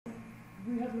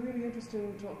We have a really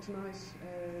interesting talk tonight.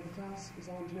 The class is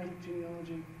on genetic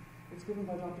genealogy. It's given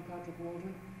by Dr. Paddy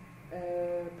Waldron.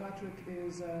 Patrick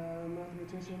is a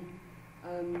mathematician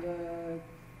and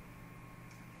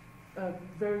a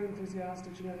very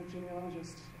enthusiastic genetic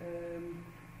genealogist.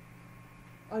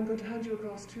 I'm going to hand you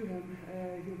across to him.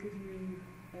 He'll give you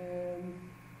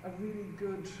a really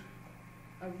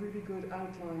good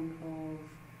outline of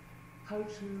how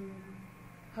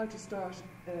to start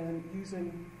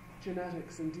using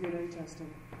genetics and DNA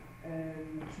testing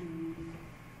to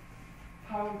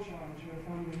power charge your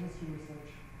family history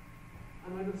research.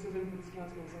 And I will sit in for this class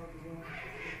myself as well.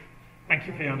 Thank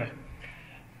you, Fiona.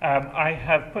 I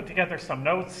have put together some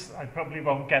notes. I probably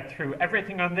won't get through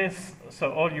everything on this,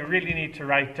 so all you really need to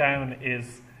write down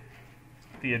is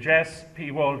the address,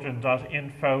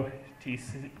 pwaldron.info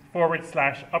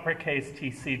 /uppercase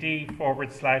TCD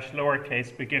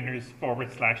 /lowercase beginners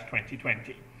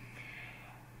 /2020.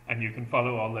 And you can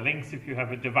follow all the links. If you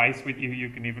have a device with you, you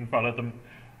can even follow them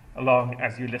along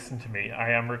as you listen to me.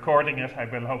 I am recording it. I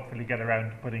will hopefully get around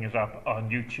to putting it up on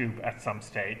YouTube at some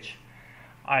stage.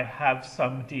 I have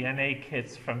some DNA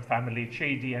kits from Family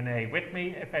Tree DNA with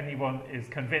me. If anyone is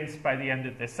convinced by the end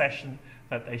of this session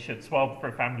that they should swab for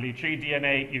Family Tree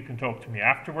DNA, you can talk to me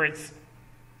afterwards.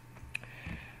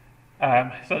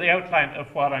 So the outline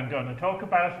of what I'm going to talk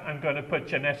about, I'm going to put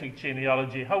genetic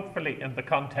genealogy hopefully in the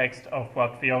context of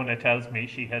what Fiona tells me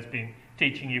she has been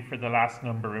teaching you for the last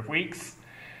number of weeks.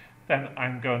 Then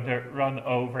I'm going to run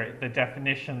over the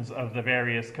definitions of the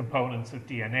various components of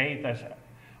DNA that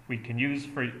we can use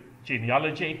for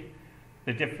genealogy,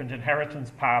 the different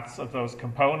inheritance paths of those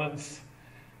components,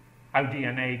 how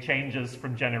DNA changes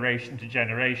from generation to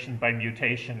generation by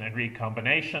mutation and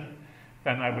recombination.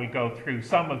 Then I will go through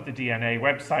some of the DNA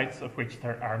websites, of which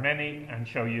there are many, and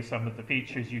show you some of the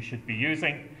features you should be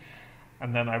using.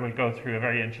 And then I will go through a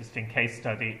very interesting case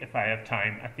study, if I have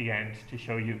time at the end, to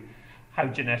show you how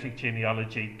genetic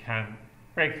genealogy can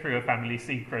break through a family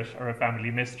secret or a family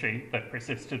mystery that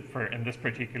persisted for, in this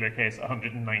particular case,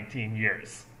 119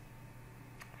 years.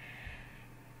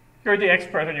 You're the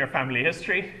expert on your family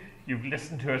history. You've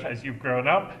listened to it as you've grown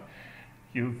up.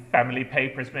 You've family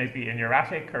papers maybe in your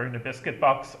attic or in a biscuit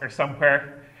box or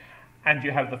somewhere, and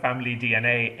you have the family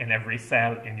DNA in every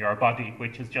cell in your body,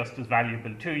 which is just as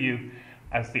valuable to you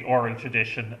as the oral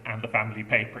tradition and the family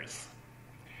papers.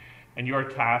 And your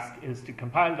task is to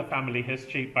compile the family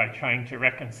history by trying to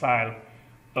reconcile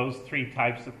those three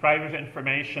types of private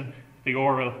information, the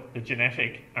oral, the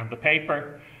genetic, and the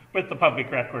paper, with the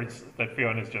public records that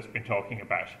Fiona's just been talking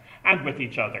about, and with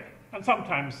each other. And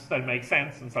sometimes they'll make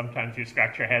sense, and sometimes you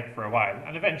scratch your head for a while,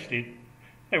 and eventually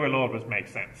they will always make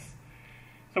sense.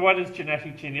 So what is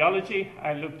genetic genealogy?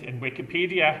 I looked in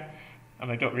Wikipedia,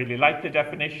 and I don't really like the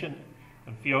definition,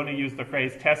 and Fiona used the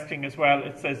phrase testing as well.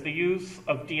 It says the use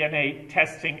of DNA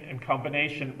testing in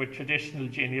combination with traditional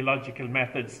genealogical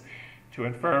methods to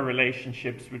infer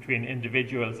relationships between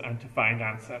individuals and to find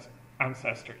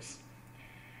ancestors.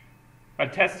 Well,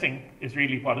 testing is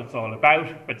really what it's all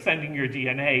about, but sending your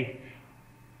DNA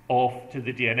off to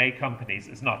the DNA companies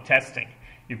is not testing.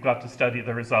 You've got to study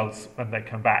the results when they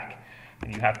come back,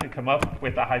 and you have to come up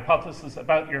with a hypothesis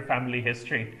about your family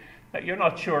history that you're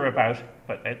not sure about,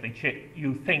 but that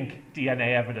you think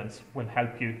DNA evidence will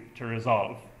help you to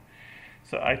resolve.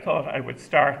 So I thought I would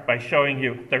start by showing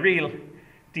you the real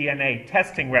DNA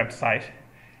testing website.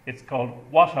 It's called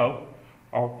WHATO,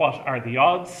 or What Are the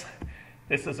Odds?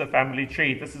 This is a family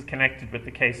tree. This is connected with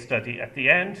the case study at the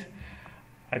end.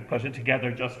 I put it together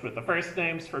just with the first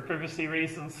names for privacy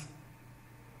reasons.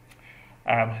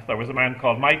 There was a man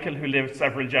called Michael who lived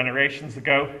several generations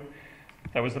ago.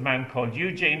 There was a man called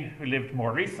Eugene who lived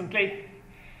more recently.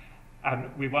 And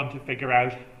we want to figure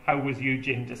out how was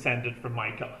Eugene descended from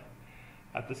Michael.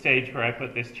 At the stage where I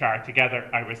put this chart together,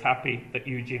 I was happy that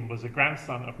Eugene was a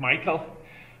grandson of Michael.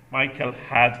 Michael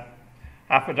had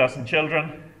half a dozen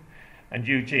children, and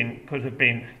Eugene could have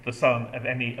been the son of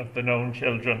any of the known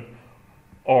children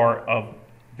or of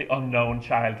the unknown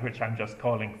child, which I'm just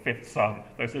calling fifth son.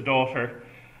 There's a daughter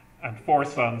and 4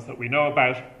 sons that we know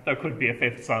about. There could be a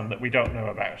 5th son that we don't know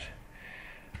about.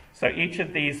 So each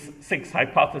of these 6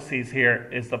 hypotheses here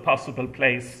is the possible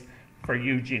place for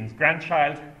Eugene's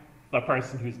grandchild, the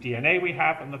person whose DNA we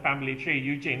have in the family tree.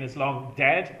 Eugene is long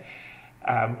dead.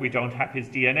 We don't have his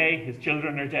DNA. His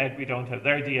children are dead. We don't have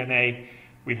their DNA.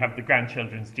 We have the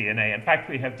grandchildren's DNA. In fact,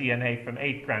 we have DNA from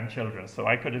 8 grandchildren, so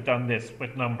I could have done this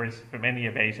with numbers from any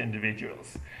of 8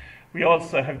 individuals. We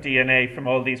also have DNA from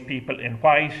all these people in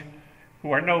white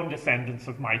who are known descendants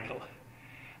of Michael.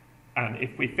 And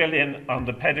if we fill in on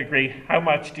the pedigree how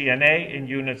much DNA in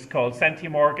units called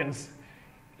centimorgans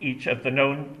each of the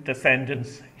known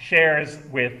descendants shares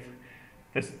with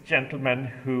this gentleman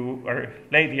who, or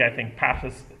lady, I think Pat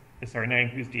is her name,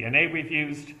 whose DNA we've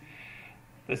used.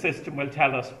 The system will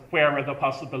tell us where are the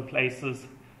possible places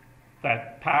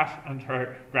that Pat and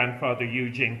her grandfather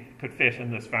Eugene could fit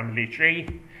in this family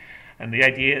tree. And the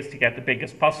idea is to get the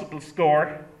biggest possible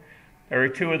score. There are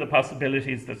two of the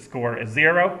possibilities that score a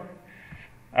 0,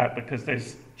 because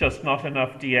there's just not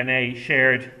enough DNA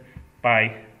shared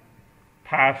by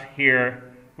Pat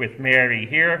here with Mary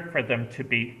here for them to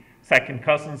be second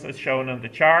cousins as shown on the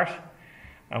chart.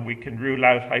 And we can rule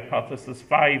out hypothesis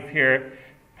 5 here.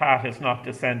 Pat is not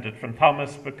descended from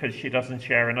Thomas because she doesn't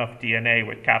share enough DNA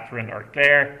with Catherine or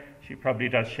Claire. She probably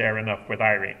does share enough with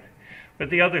Irene. But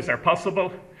the others are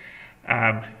possible.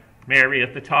 Mary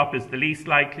at the top is the least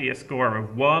likely, a score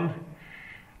of 1.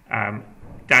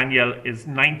 Daniel is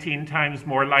 19 times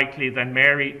more likely than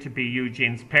Mary to be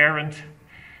Eugene's parent.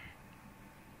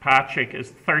 Patrick is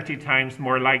 30 times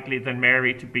more likely than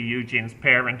Mary to be Eugene's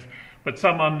parent. But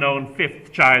some unknown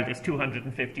fifth child is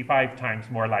 255 times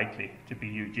more likely to be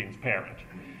Eugene's parent.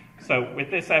 So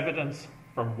with this evidence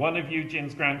from one of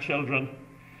Eugene's grandchildren,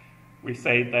 we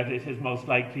say that it is most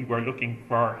likely we're looking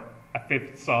for a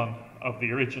fifth son of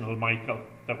the original Michael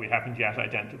that we haven't yet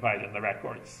identified in the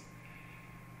records.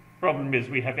 Problem is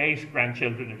we have 8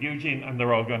 grandchildren of Eugene and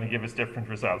they're all going to give us different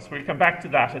results. We'll come back to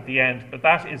that at the end, but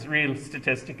that is real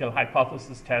statistical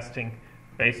hypothesis testing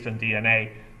based on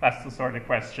DNA. That's the sort of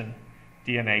question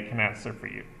DNA can answer for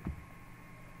you.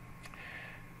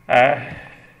 I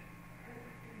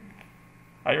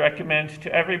recommend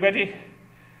to everybody,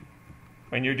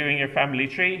 when you're doing your family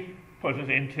tree, put it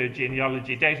into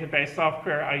genealogy database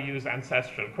software. I use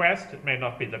Ancestral Quest. It may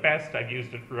not be the best. I've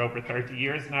used it for over 30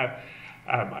 years now.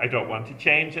 I don't want to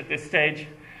change at this stage.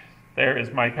 There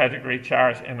is my pedigree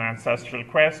chart in Ancestral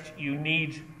Quest. You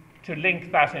need to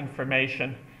link that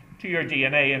information to your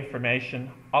DNA information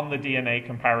on the DNA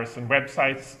comparison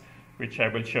websites, which I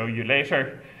will show you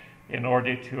later, in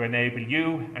order to enable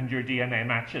you and your DNA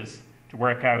matches to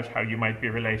work out how you might be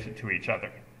related to each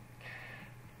other.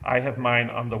 I have mine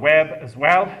on the web as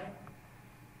well.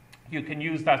 You can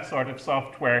use that sort of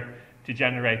software to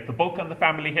generate the book on the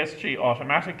family history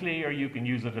automatically, or you can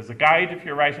use it as a guide if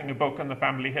you're writing a book on the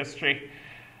family history.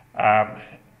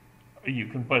 You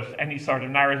can put any sort of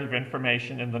narrative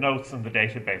information in the notes in the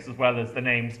database, as well as the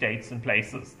names, dates, and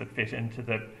places that fit into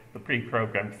the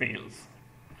pre-programmed fields.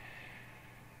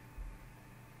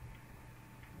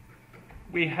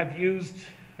 We have used,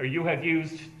 or you have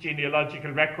used,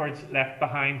 genealogical records left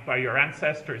behind by your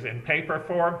ancestors in paper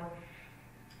form.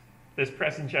 This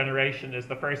present generation is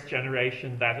the first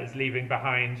generation that is leaving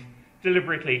behind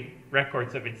deliberately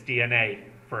records of its DNA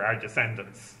for our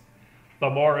descendants. The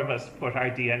more of us put our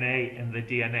DNA in the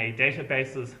DNA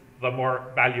databases, the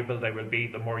more valuable they will be,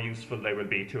 the more useful they will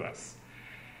be to us.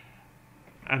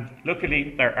 And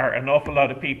luckily, there are an awful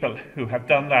lot of people who have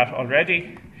done that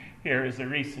already. Here is a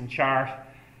recent chart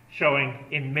showing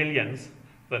in millions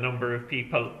the number of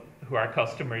people who are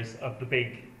customers of the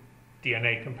big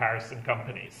DNA comparison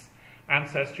companies.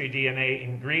 Ancestry DNA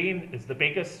in green is the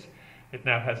biggest. It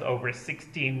now has over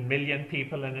 16 million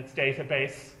people in its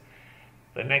database.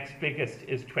 The next biggest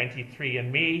is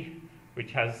 23andMe,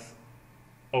 which has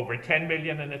over 10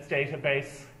 million in its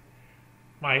database.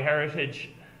 MyHeritage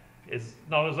is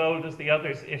not as old as the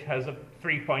others. It has a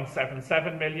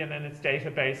 3.77 million in its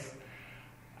database.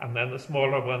 And then the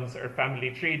smaller ones are Family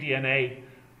Tree DNA,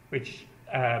 which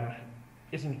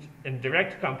isn't in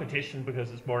direct competition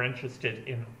because it's more interested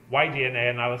in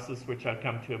Y-DNA analysis, which I'll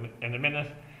come to in a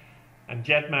minute, and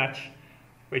GEDmatch,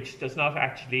 which does not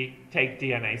actually take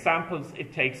DNA samples.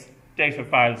 It takes data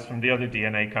files from the other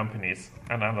DNA companies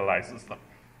and analyzes them.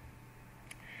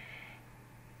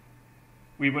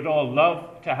 We would all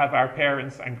love to have our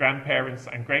parents and grandparents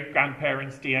and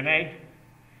great-grandparents' DNA.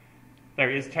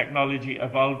 There is technology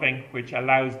evolving which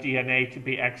allows DNA to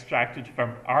be extracted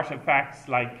from artifacts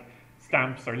like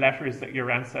stamps or letters that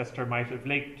your ancestor might have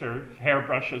licked, or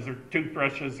hairbrushes or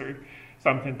toothbrushes or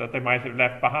something that they might have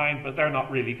left behind, but they're not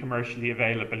really commercially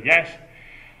available yet.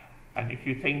 And if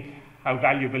you think how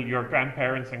valuable your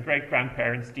grandparents' and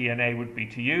great-grandparents' DNA would be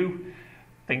to you,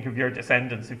 think of your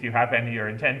descendants, if you have any or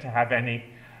intend to have any,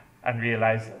 and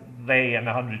realize they, in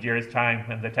 100 years' time,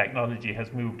 when the technology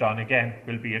has moved on again,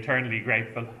 will be eternally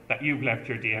grateful that you've left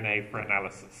your DNA for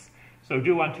analysis. So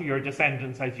do unto your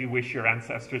descendants as you wish your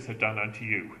ancestors had done unto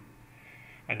you.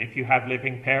 And if you have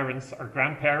living parents or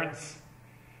grandparents,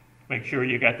 make sure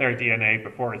you get their DNA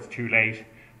before it's too late,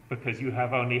 because you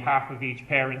have only half of each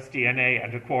parent's DNA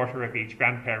and a quarter of each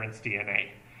grandparent's DNA.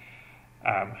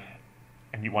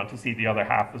 And you want to see the other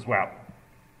half as well.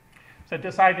 So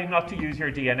deciding not to use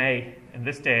your DNA in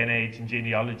this day and age in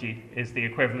genealogy is the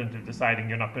equivalent of deciding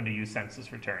you're not going to use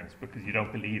census returns because you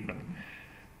don't believe in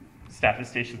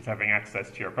statisticians having access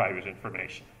to your private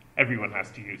information. Everyone has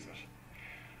to use it.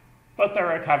 But there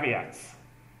are caveats.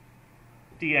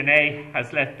 DNA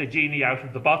has let the genie out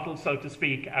of the bottle, so to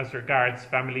speak, as regards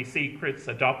family secrets,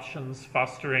 adoptions,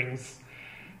 fosterings,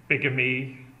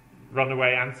 bigamy,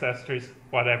 runaway ancestors,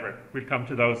 whatever. We'll come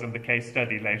to those in the case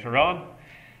study later on.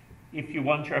 If you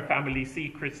want your family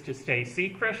secrets to stay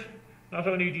secret, not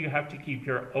only do you have to keep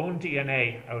your own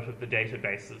DNA out of the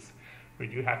databases, but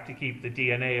you have to keep the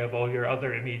DNA of all your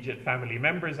other immediate family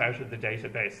members out of the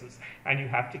databases, and you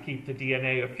have to keep the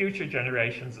DNA of future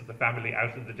generations of the family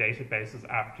out of the databases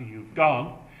after you've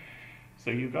gone. So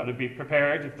you've got to be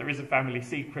prepared. If there is a family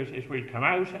secret, it will come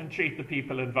out, and treat the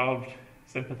people involved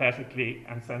sympathetically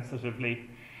and sensitively,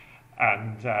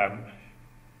 and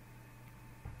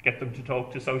get them to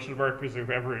talk to social workers or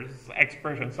whoever is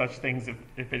expert on such things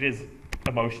if it is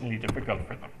emotionally difficult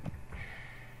for them.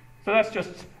 So that's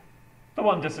just the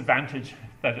one disadvantage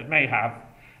that it may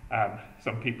have.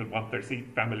 Some people want their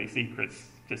family secrets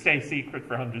to stay secret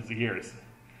for hundreds of years.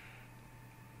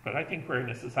 But I think we're in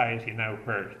a society now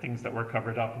where things that were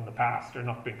covered up in the past are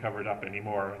not being covered up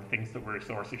anymore, and things that were a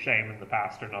source of shame in the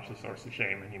past are not a source of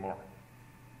shame anymore.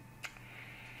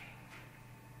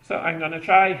 So I'm going to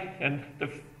try, in the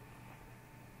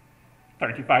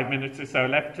 35 minutes or so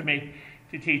left to me,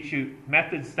 to teach you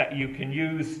methods that you can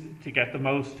use to get the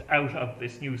most out of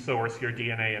this new source, your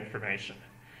DNA information.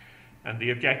 And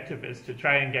the objective is to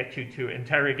try and get you to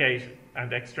interrogate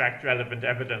and extract relevant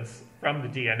evidence from the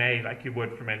DNA like you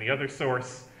would from any other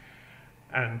source,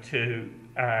 and to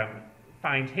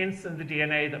find hints in the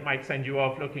DNA that might send you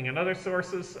off looking in other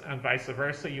sources, and vice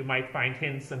versa. You might find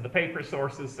hints in the paper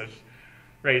sources that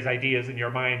raise ideas in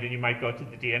your mind, and you might go to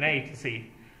the DNA to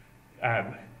see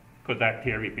could that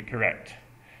theory be correct.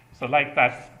 So like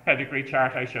that pedigree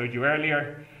chart I showed you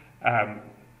earlier,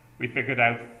 we figured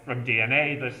out from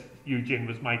DNA that Eugene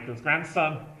was Michael's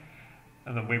grandson,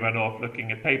 and then we went off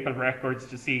looking at paper records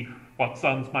to see what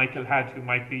sons Michael had who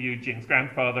might be Eugene's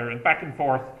grandfather, and back and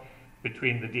forth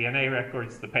between the DNA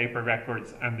records, the paper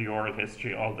records, and the oral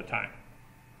history all the time.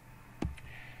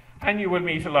 And you will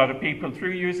meet a lot of people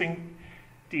through using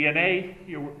DNA.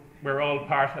 We're all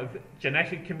part of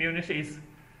genetic communities.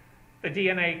 The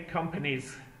DNA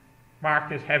companies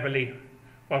market heavily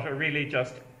what are really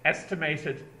just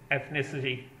estimated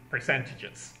ethnicity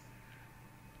percentages.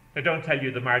 They don't tell you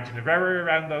the margin of error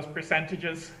around those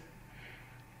percentages.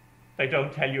 They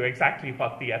don't tell you exactly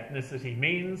what the ethnicity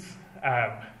means.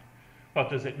 What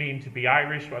does it mean to be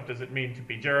Irish? What does it mean to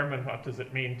be German? What does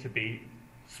it mean to be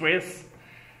Swiss?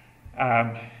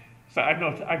 So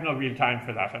I've no real time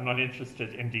for that. I'm not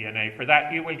interested in DNA for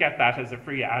that. You will get that as a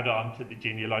free add-on to the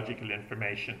genealogical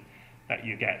information that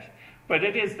you get. But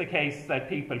it is the case that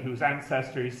people whose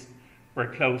ancestors were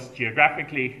close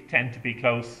geographically tend to be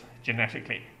close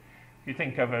genetically. If you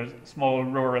think of a small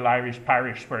rural Irish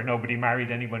parish where nobody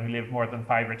married anyone who lived more than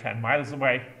 5 or 10 miles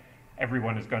away,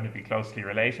 everyone is going to be closely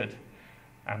related,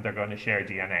 and they're going to share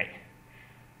DNA.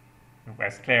 In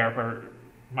West Clare, where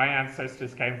my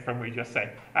ancestors came from, we just say,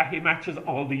 he matches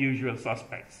all the usual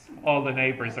suspects. All the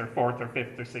neighbours are 4th or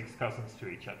 5th or 6th cousins to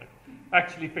each other.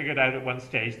 Actually figured out at one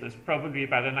stage there's probably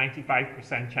about a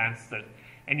 95% chance that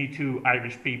any two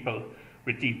Irish people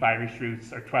with deep Irish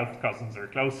roots are 12th cousins or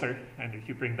closer, and if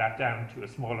you bring that down to a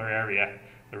smaller area,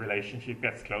 the relationship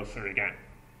gets closer again.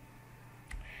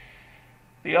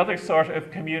 The other sort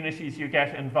of communities you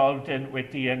get involved in with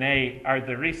DNA are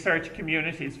the research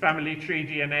communities. Family Tree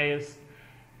DNA is,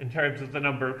 in terms of the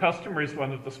number of customers,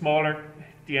 one of the smaller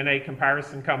DNA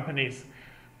comparison companies,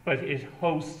 but it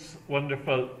hosts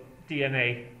wonderful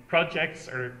DNA projects,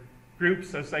 or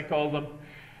groups as they call them.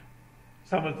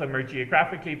 Some of them are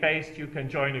geographically based. You can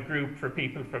join a group for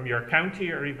people from your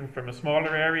county or even from a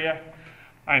smaller area.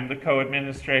 I'm the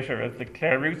co-administrator of the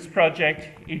Clare Roots project.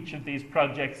 Each of these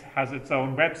projects has its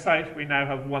own website. We now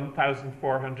have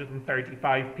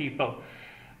 1,435 people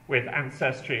with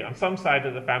ancestry on some side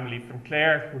of the family from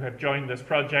Clare who have joined this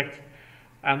project,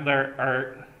 and there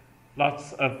are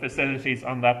lots of facilities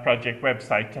on that project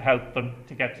website to help them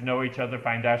to get to know each other,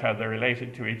 find out how they're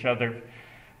related to each other,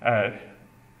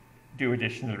 do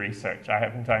additional research. I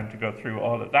haven't time to go through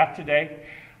all of that today.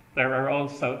 There are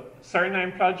also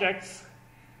surname projects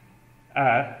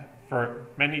for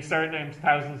many surnames,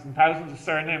 thousands and thousands of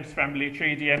surnames, Family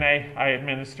Tree DNA. I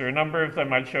administer a number of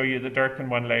them. I'll show you the Durkin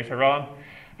one later on.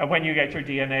 And when you get your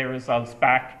DNA results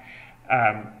back,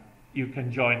 you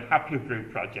can join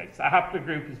haplogroup projects. A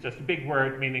haplogroup is just a big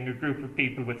word meaning a group of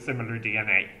people with similar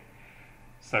DNA.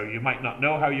 So you might not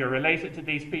know how you're related to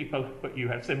these people, but you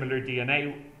have similar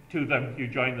DNA to them. You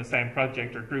join the same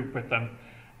project or group with them,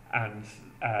 and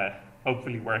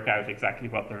hopefully work out exactly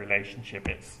what the relationship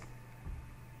is.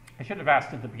 I should have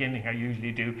asked at the beginning, I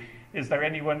usually do, is there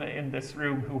anyone in this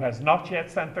room who has not yet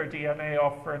sent their DNA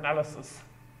off for analysis?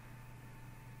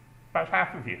 About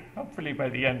half of you. Hopefully by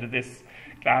the end of this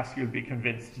class you'll be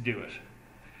convinced to do it.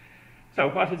 So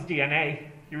what is DNA?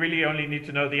 You really only need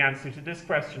to know the answer to this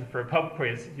question for a pub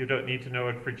quiz. You don't need to know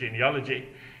it for genealogy.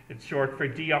 It's short for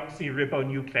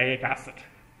deoxyribonucleic acid.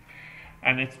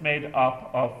 And it's made up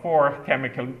of 4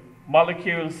 chemical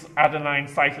molecules: adenine,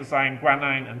 cytosine,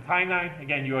 guanine, and thymine.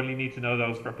 Again, you only need to know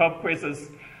those for pub quizzes.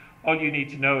 All you need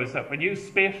to know is that when you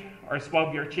spit or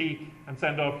swab your cheek and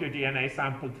send off your DNA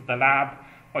sample to the lab,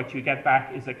 what you get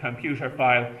back is a computer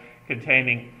file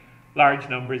containing large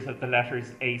numbers of the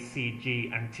letters A, C,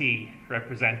 G, and T,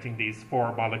 representing these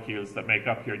 4 molecules that make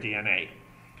up your DNA.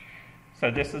 So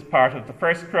this is part of the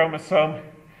first chromosome.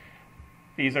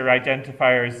 These are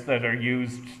identifiers that are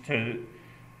used to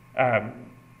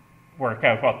work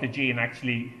out what the gene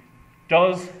actually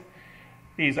does.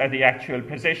 These are the actual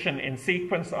position in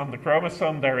sequence on the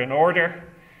chromosome. They're in order,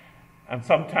 and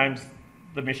sometimes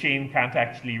the machine can't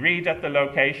actually read at the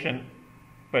location,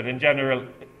 but in general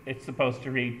it's supposed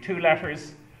to read 2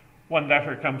 letters. 1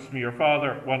 letter comes from your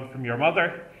father, 1 from your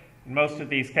mother. In most of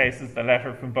these cases the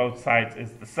letter from both sides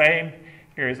is the same.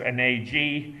 Here's an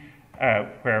AG,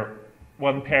 where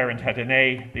one parent had an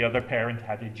A, the other parent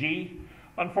had a G.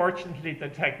 Unfortunately, the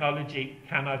technology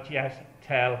cannot yet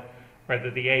tell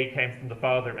whether the A came from the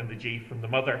father and the G from the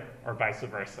mother, or vice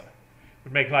versa. It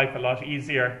would make life a lot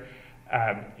easier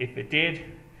if it did.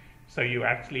 So you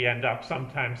actually end up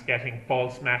sometimes getting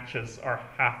false matches or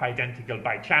half identical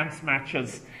by chance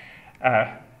matches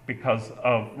because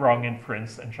of wrong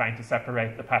inference and trying to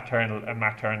separate the paternal and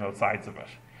maternal sides of it.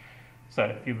 So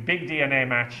if you have a big DNA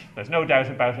match, there's no doubt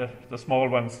about it. The small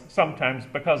ones, sometimes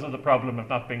because of the problem of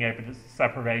not being able to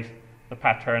separate the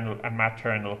paternal and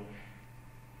maternal,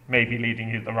 may be leading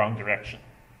you the wrong direction.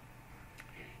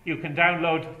 You can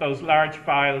download those large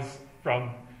files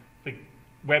from the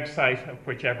website of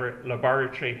whichever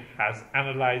laboratory has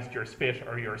analyzed your spit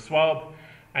or your swab,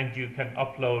 and you can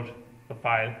upload the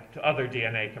file to other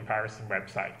DNA comparison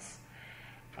websites.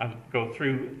 I'll go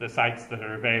through the sites that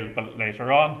are available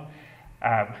later on.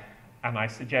 And I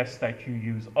suggest that you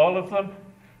use all of them.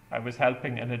 I was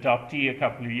helping an adoptee a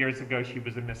couple of years ago. She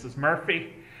was a Mrs.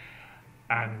 Murphy,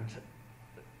 and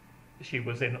she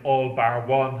was in all bar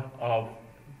 1 of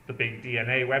the big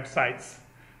DNA websites,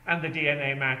 and the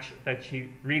DNA match that she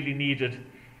really needed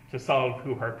to solve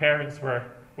who her parents were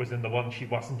was in the one she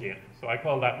wasn't in. So I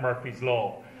call that Murphy's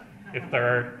Law. If there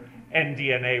are n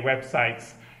DNA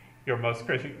websites, your most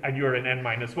critical, and you're in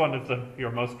n-1 of them, your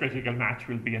most critical match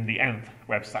will be in the nth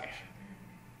website.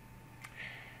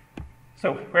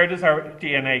 So where does our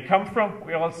DNA come from?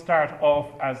 We all start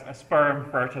off as a sperm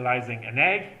fertilizing an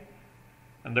egg,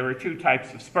 and there are 2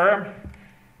 types of sperm.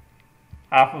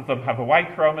 Half of them have a Y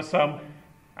chromosome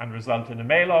and result in a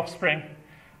male offspring.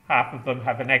 Half of them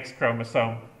have an X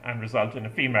chromosome and result in a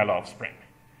female offspring.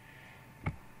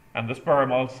 And the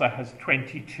sperm also has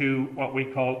 22 what we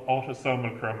call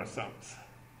autosomal chromosomes.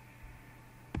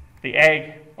 The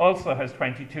egg also has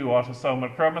 22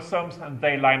 autosomal chromosomes, and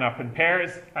they line up in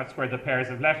pairs. That's where the pairs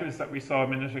of letters that we saw a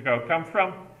minute ago come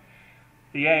from.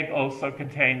 The egg also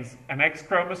contains an X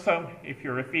chromosome. If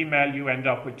you're a female, you end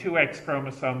up with 2 X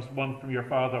chromosomes, 1 from your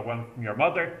father, 1 from your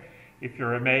mother. If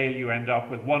you're a male, you end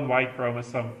up with 1 Y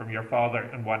chromosome from your father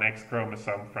and 1 X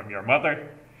chromosome from your mother.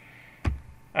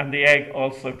 And the egg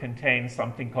also contains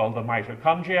something called the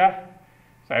mitochondria.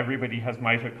 So everybody has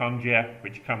mitochondria,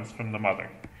 which comes from the mother.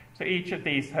 So each of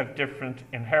these have different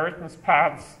inheritance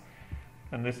paths.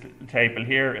 And this little table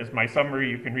here is my summary.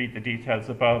 You can read the details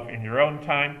above in your own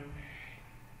time.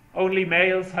 Only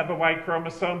males have a Y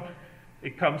chromosome.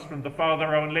 It comes from the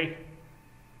father only.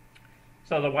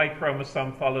 So the Y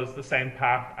chromosome follows the same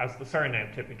path as the surname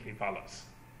typically follows.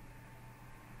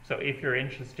 So if you're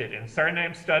interested in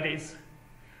surname studies,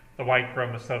 the Y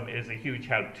chromosome is a huge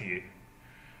help to you.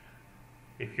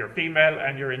 If you're female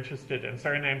and you're interested in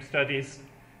surname studies,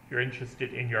 you're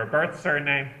interested in your birth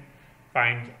surname,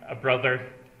 find a brother,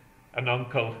 an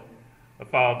uncle, a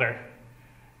father,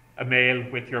 a male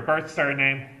with your birth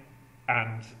surname,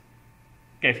 and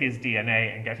get his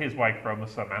DNA and get his Y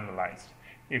chromosome analyzed.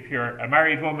 If you're a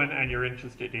married woman and you're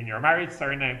interested in your married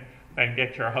surname, then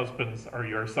get your husband's or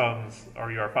your son's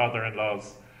or your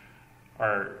father-in-law's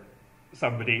or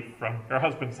somebody from your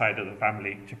husband's side of the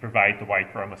family to provide the Y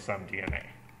chromosome DNA.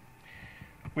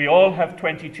 We all have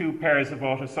 22 pairs of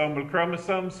autosomal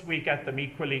chromosomes. We get them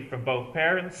equally from both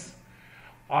parents.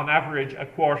 On average, a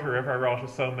quarter of our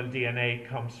autosomal DNA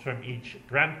comes from each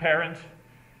grandparent.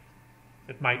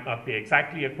 It might not be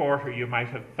exactly a quarter. You might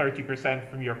have 30%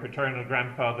 from your paternal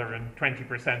grandfather and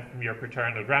 20% from your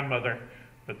paternal grandmother,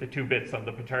 but the 2 bits on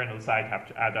the paternal side have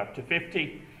to add up to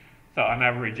 50. So on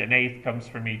average, an eighth comes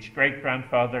from each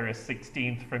great-grandfather,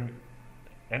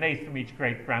 an eighth from each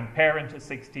great-grandparent, a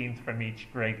 16th from each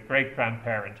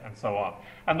great-great-grandparent, and so on.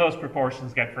 And those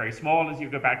proportions get very small as you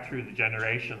go back through the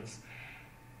generations.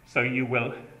 So you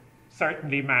will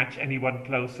certainly match anyone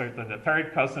closer than a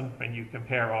third cousin when you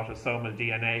compare autosomal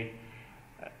DNA.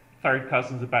 Third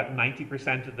cousins about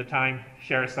 90% of the time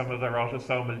share some of their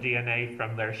autosomal DNA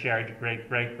from their shared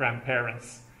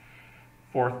great-great-grandparents.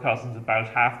 Fourth cousins about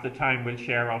half the time will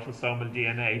share autosomal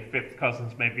DNA. Fifth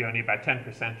cousins maybe only about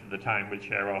 10% of the time will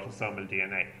share autosomal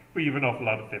DNA. But you have an awful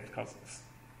lot of fifth cousins.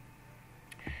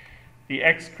 The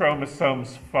X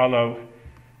chromosomes follow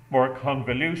more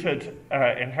convoluted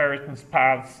inheritance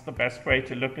paths. The best way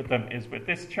to look at them is with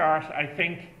this chart, I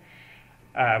think.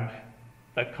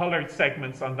 The coloured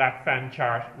segments on that fan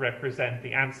chart represent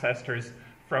the ancestors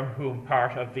from whom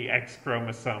part of the X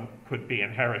chromosome could be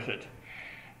inherited.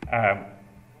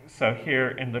 So here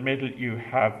in the middle you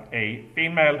have a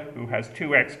female who has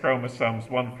 2 X chromosomes,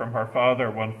 one from her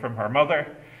father, one from her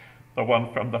mother. The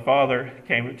one from the father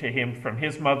came to him from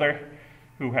his mother,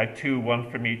 who had 2, one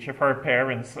from each of her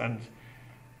parents, and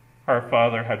her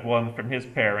father had 1 from his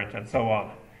parent, and so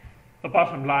on. The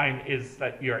bottom line is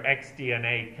that your X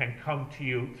DNA can come to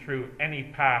you through any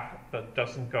path that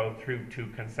doesn't go through 2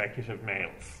 consecutive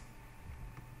males.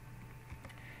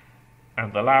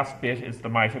 And the last bit is the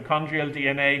mitochondrial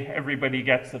DNA. Everybody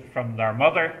gets it from their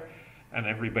mother, and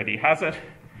everybody has it.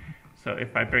 So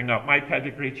if I bring up my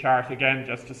pedigree chart again,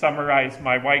 just to summarize,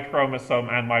 my Y chromosome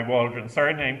and my Waldron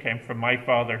surname came from my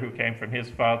father, who came from his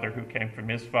father, who came from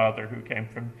his father, who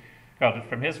got it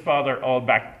from his father, all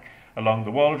back along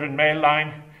the Waldron male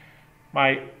line.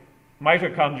 My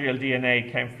mitochondrial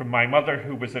DNA came from my mother,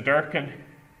 who was a Durkin,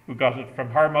 who got it from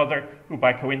her mother, who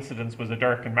by coincidence was a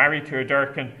Durkin married to a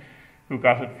Durkin, who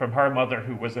got it from her mother,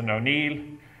 who was an O'Neill,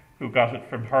 who got it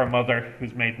from her mother,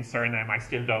 whose maiden surname I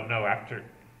still don't know after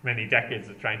many decades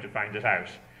of trying to find it out.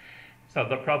 So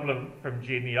the problem from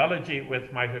genealogy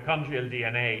with mitochondrial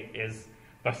DNA is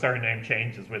the surname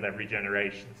changes with every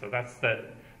generation. So that's the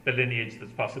lineage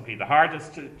that's possibly the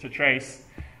hardest to trace.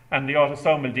 And the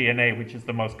autosomal DNA, which is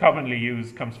the most commonly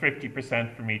used, comes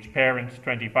 50% from each parent,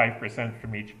 25%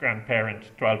 from each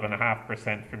grandparent,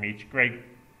 12.5% from each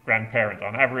great-grandparent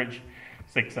on average,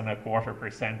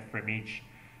 6.25% from each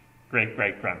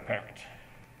great-great-grandparent.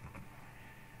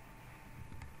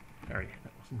 Sorry,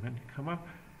 that wasn't meant to come up.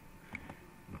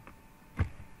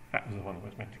 That was the one that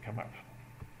was meant to come up.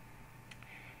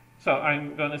 So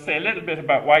I'm going to say a little bit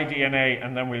about Y DNA,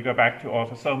 and then we'll go back to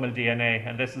autosomal DNA,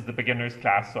 and this is the beginner's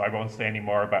class, so I won't say any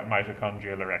more about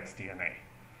mitochondrial or X DNA.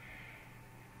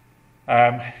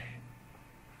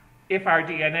 If our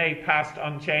DNA passed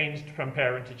unchanged from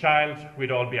parent to child,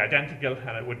 we'd all be identical,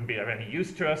 and it wouldn't be of any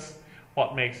use to us.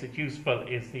 What makes it useful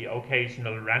is the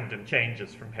occasional random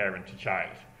changes from parent to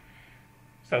child.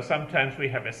 So sometimes we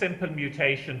have a simple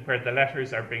mutation where the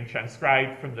letters are being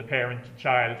transcribed from the parent to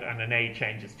child and an A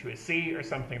changes to a C or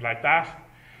something like that.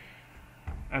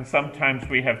 And sometimes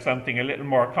we have something a little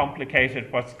more complicated,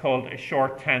 what's called a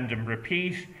short tandem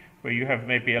repeat, where you have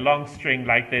maybe a long string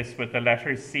like this with the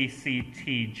letters C, C,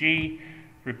 T, G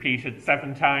repeated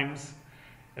 7 times.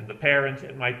 In the parent,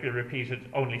 it might be repeated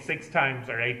only 6 times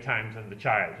or 8 times in the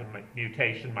child. A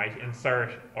mutation might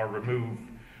insert or remove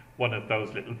one of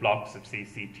those little blocks of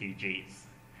CCTGs.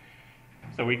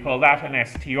 So we call that an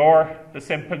STR. The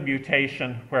simple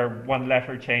mutation where one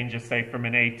letter changes, say, from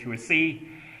an A to a C,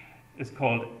 is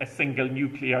called a single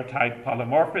nucleotide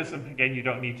polymorphism. Again, you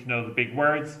don't need to know the big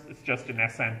words. It's just an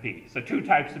SNP. So 2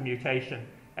 types of mutation,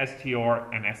 STR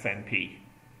and SNP.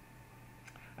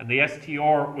 And the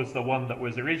STR was the one that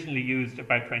was originally used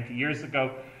about 20 years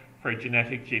ago for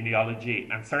genetic genealogy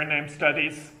and surname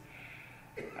studies.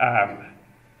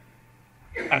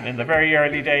 And in the very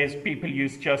early days, people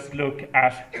used to just look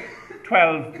at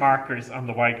 12 markers on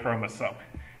the Y chromosome.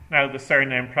 Now the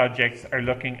surname projects are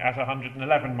looking at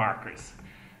 111 markers.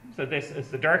 So this is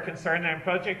the Durkin surname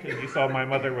project. As you saw, my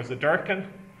mother was a Durkin.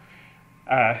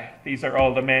 These are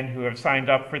all the men who have signed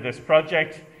up for this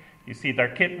project. You see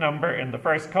their kit number in the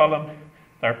first column,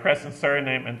 their present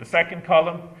surname in the second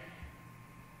column,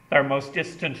 their most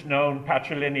distant known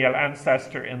patrilineal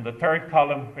ancestor in the third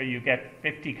column, where you get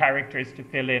 50 characters to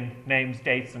fill in names,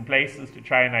 dates, and places to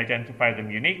try and identify them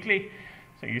uniquely.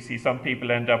 So you see some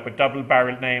people end up with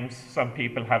double-barreled names. Some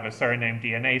people have a surname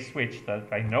DNA switch that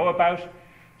they know about.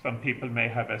 Some people may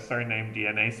have a surname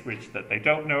DNA switch that they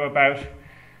don't know about.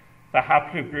 The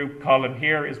haplogroup column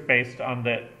here is based on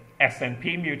the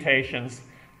SNP mutations.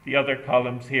 The other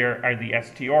columns here are the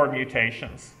STR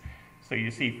mutations. So you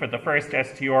see for the first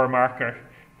STR marker,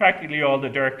 practically all the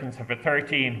Durkins have a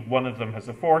 13, one of them has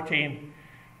a 14.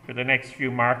 For the next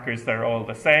few markers, they're all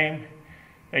the same.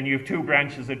 Then you have two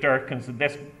branches of Durkins in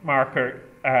this marker,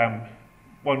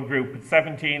 one group with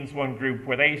 17s, one group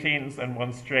with 18s, and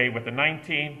one stray with a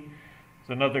 19.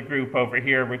 There's another group over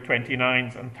here with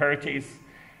 29s and 30s.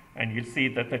 And you'll see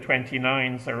that the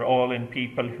 29s are all in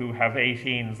people who have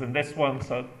 18s in this one.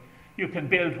 So you can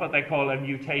build what they call a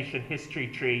mutation history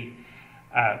tree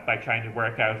by trying to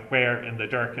work out where in the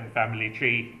Durkin family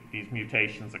tree these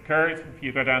mutations occurred. If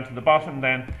you go down to the bottom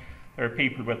then, there are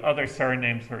people with other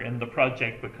surnames who are in the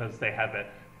project because they have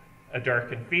a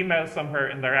Durkin female somewhere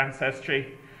in their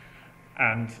ancestry.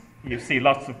 And you see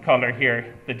lots of colour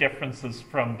here. The differences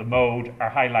from the mode are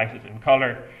highlighted in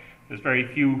colour. There's very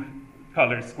few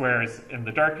coloured squares in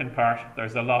the Durkin part.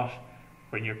 There's a lot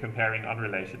when you're comparing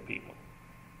unrelated people.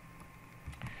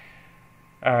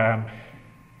 Now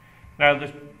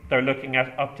they're looking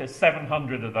at up to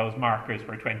 700 of those markers,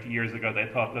 where 20 years ago they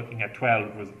thought looking at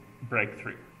 12 was a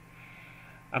breakthrough.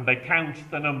 And they count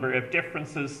the number of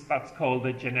differences. That's called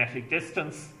the genetic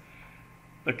distance.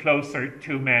 The closer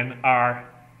two men are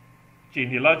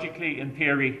genealogically, in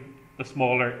theory, the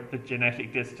smaller the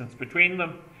genetic distance between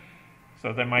them.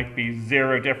 So there might be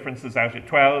 0 differences out of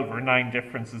 12 or 9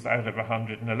 differences out of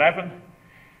 111.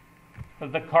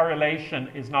 But the correlation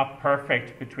is not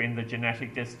perfect between the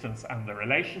genetic distance and the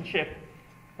relationship.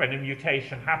 When a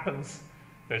mutation happens,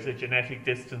 there's a genetic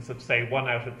distance of, say, 1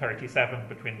 out of 37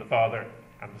 between the father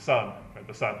and the son, where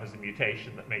the son has a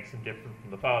mutation that makes him different from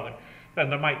the father.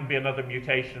 Then there mightn't be another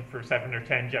mutation for 7 or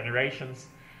 10 generations.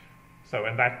 So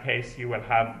in that case, you will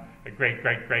have a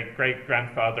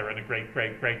great-great-great-great-grandfather and a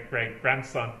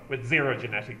great-great-great-great-grandson with 0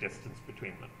 genetic distance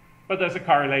between them. But there's a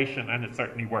correlation, and it's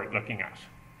certainly worth looking at.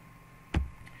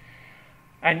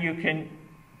 And you can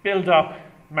build up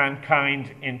mankind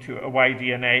into a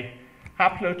Y-DNA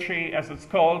haplotree, as it's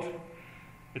called.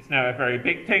 It's now a very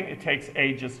big thing. It takes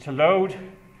ages to load.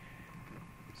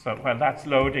 So while that's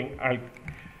loading, I'll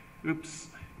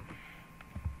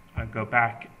go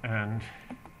back and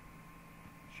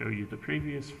show you the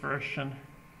previous version.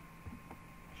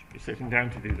 I should be sitting down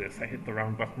to do this. I hit the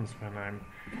wrong buttons when I'm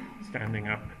standing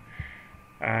up.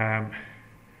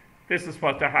 This is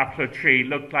what the haplotree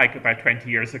looked like about 20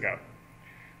 years ago.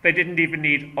 They didn't even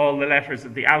need all the letters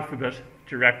of the alphabet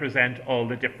to represent all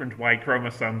the different Y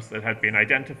chromosomes that had been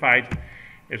identified.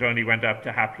 It only went up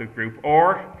to haplogroup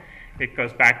or. It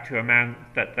goes back to a man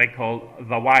that they call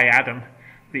the Y Adam,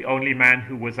 the only man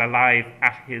who was alive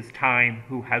at his time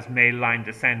who has male line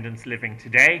descendants living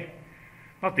today.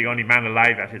 Not the only man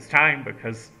alive at his time,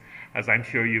 because as I'm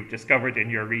sure you've discovered in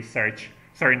your research,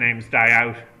 surnames die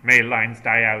out, male lines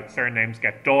die out, surnames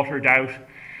get daughtered out.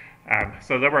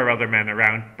 So there were other men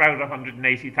around. About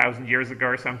 180,000 years ago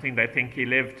or something, they think he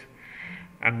lived.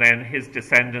 And then his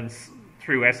descendants,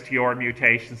 through STR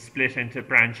mutations, split into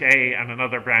branch A and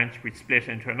another branch, which split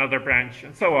into another branch,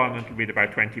 and so on until we had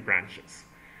about 20 branches.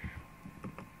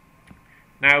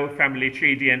 Now, family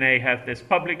tree DNA has this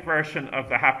public version of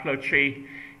the haplotree.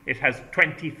 It has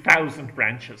 20,000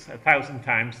 branches, 1,000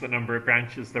 times the number of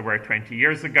branches there were 20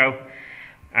 years ago,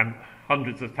 and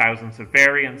hundreds of thousands of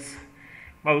variants.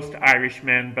 Most Irish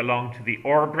men belong to the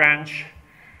OR branch,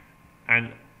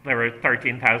 and there are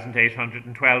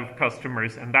 13,812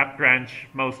 customers in that branch.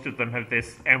 Most of them have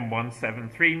this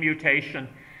M173 mutation.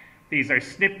 These are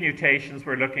SNP mutations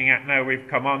we're looking at now. We've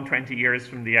come on 20 years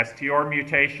from the STR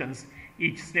mutations.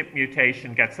 Each SNP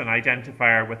mutation gets an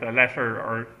identifier with a letter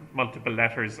or multiple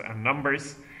letters and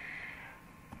numbers.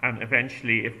 And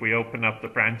eventually, if we open up the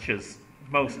branches,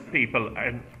 most people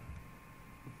in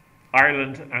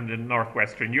Ireland and in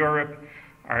northwestern Europe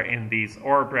are in these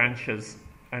OR branches.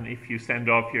 And if you send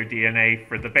off your DNA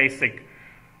for the basic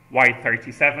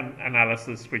Y37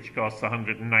 analysis, which costs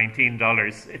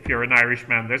 $119, if you're an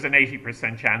Irishman, there's an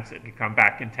 80% chance it'll come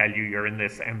back and tell you you're in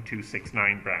this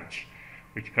M269 branch,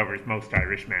 which covers most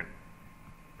Irish men.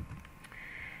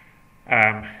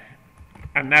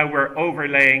 And now we're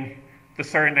overlaying the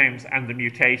surnames and the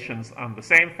mutations on the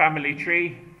same family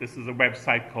tree. This is a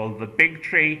website called The Big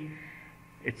Tree.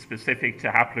 It's specific to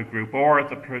haplogroup OR,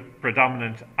 the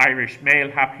predominant Irish male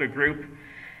haplogroup.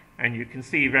 And you can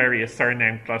see various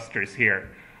surname clusters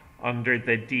here. Under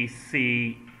the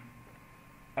DC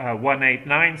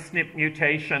 189 SNP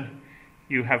mutation,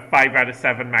 you have 5 out of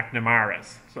 7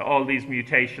 McNamaras. So all these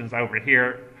mutations over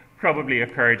here probably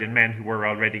occurred in men who were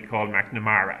already called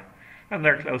McNamara. And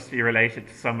they're closely related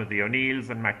to some of the O'Neills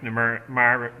and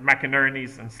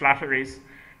McInerneys and Slatterys.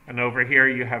 And over here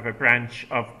you have a branch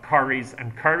of Corrys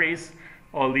and Currys.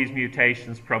 All these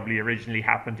mutations probably originally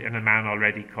happened in a man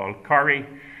already called Corry.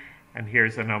 And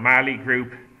here's an O'Malley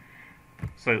group.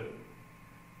 So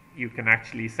you can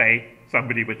actually say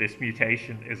somebody with this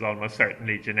mutation is almost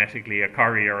certainly genetically a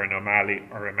Corry or an O'Malley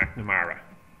or a McNamara.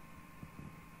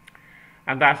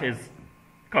 And that is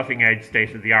cutting-edge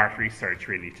state-of-the-art research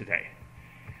really today.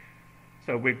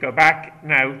 So we go back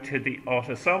now to the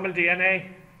autosomal DNA.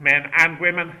 Men and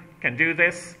women can do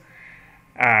this.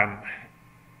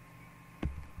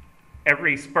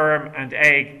 Every sperm and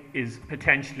egg is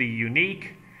potentially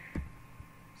unique.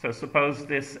 So suppose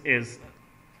this is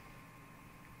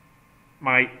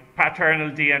my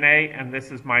paternal DNA and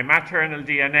this is my maternal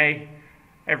DNA.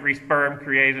 Every sperm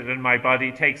created in my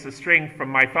body takes a string from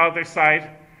my father's side,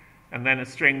 and then a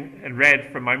string in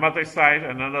red from my mother's side,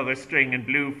 and another string in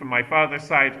blue from my father's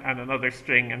side, and another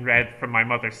string in red from my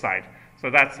mother's side. So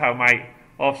that's how my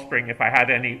offspring, if I had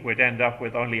any, would end up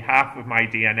with only half of my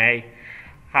DNA,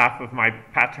 half of my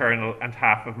paternal and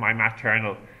half of my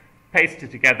maternal,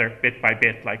 pasted together bit by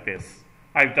bit like this.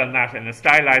 I've done that in a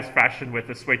stylized fashion with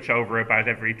a switch over about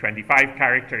every 25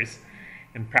 characters.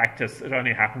 In practice, it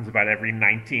only happens about every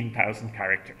 19,000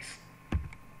 characters.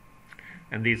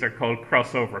 And these are called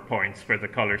crossover points for the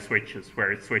color switches,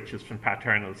 where it switches from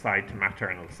paternal side to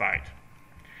maternal side.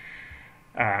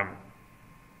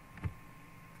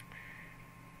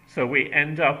 So we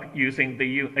end up using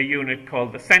a unit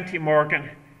called the centimorgan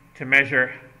to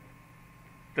measure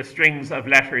the strings of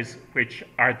letters which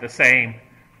are the same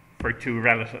for two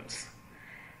relatives.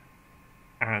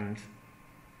 And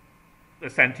the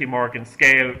centimorgan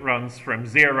scale runs from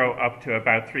 0 up to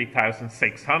about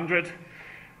 3,600.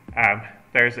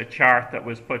 There's a chart that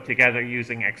was put together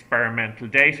using experimental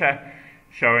data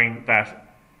showing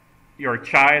that your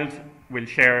child will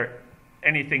share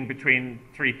anything between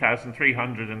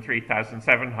 3,300 and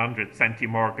 3,700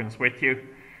 centimorgans with you. It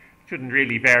shouldn't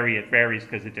really vary. It varies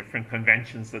because of different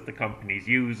conventions that the companies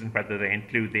use and whether they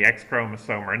include the X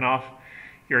chromosome or not.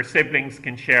 Your siblings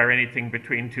can share anything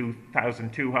between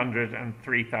 2,200 and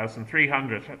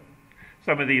 3,300.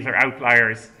 Some of these are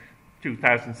outliers.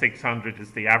 2,600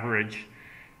 is the average.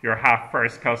 Your half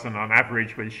first cousin on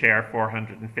average will share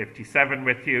 457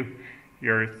 with you.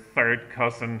 Your third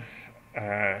cousin,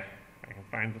 I can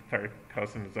find the third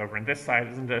cousin is over on this side,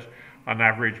 isn't it? On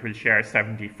average will share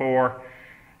 74.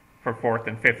 For fourth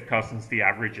and fifth cousins, the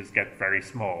averages get very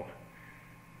small.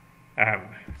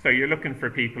 So you're looking for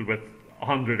people with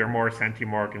 100 or more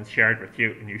centimorgans shared with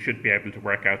you, and you should be able to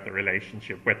work out the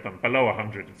relationship with them. Below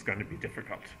 100, it's going to be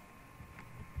difficult.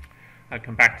 I'll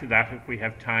come back to that if we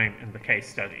have time in the case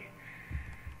study.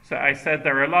 So I said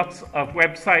there are lots of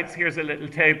websites. Here's a little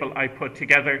table I put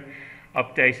together,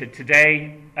 updated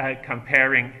today,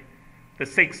 comparing the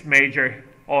 6 major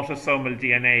autosomal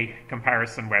DNA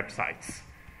comparison websites.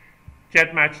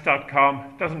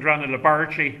 Gedmatch.com doesn't run a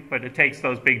laboratory, but it takes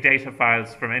those big data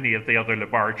files from any of the other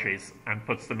laboratories and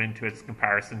puts them into its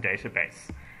comparison database.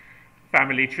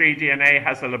 Family Tree DNA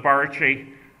has a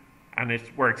laboratory, and it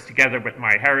works together with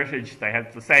MyHeritage. They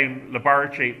have the same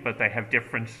laboratory, but they have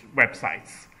different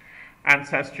websites.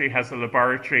 Ancestry has a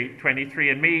laboratory.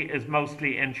 23andMe is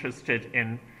mostly interested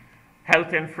in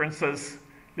health inferences.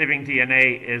 Living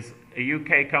DNA is a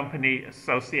UK company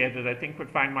associated, I think, with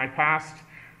Find My Past,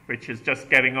 which is just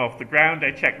getting off the ground.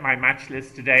 I checked my match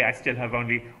list today. I still have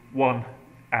only one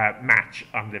match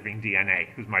on Living DNA,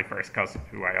 who's my first cousin,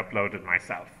 who I uploaded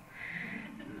myself.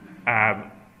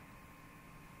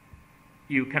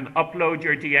 You can upload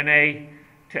your DNA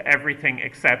to everything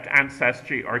except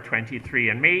Ancestry or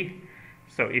 23andMe.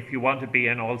 So if you want to be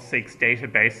in all 6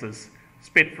 databases,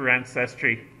 spit for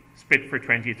Ancestry, spit for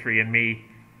 23andMe,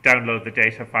 download the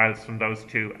data files from those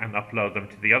 2 and upload them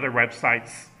to the other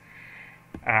websites.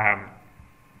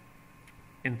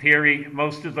 In theory,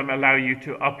 most of them allow you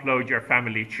to upload your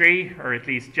family tree, or at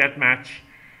least Gedmatch,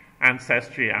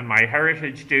 Ancestry, and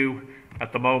MyHeritage do.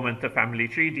 At the moment, the family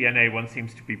tree DNA one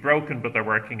seems to be broken, but they're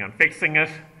working on fixing it.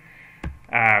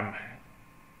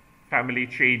 Family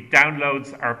tree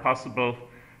downloads are possible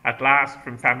at last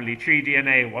from family tree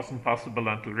DNA. It wasn't possible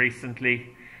until recently.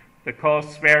 The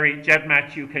costs vary.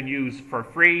 Gedmatch you can use for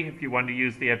free. If you want to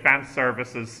use the advanced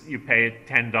services, you pay a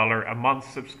 $10 a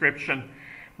month subscription.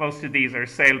 Most of these are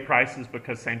sale prices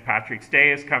because St. Patrick's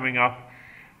Day is coming up.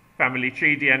 Family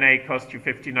Tree DNA costs you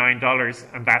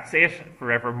 $59, and that's it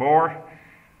forevermore.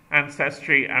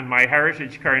 Ancestry and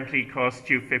MyHeritage currently cost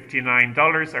you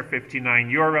 $59 or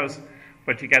 €59,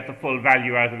 but to get the full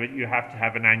value out of it, you have to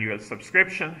have an annual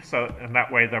subscription, so in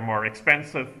that way they're more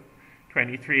expensive.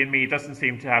 23andMe doesn't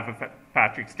seem to have a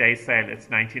Patrick's Day sale, it's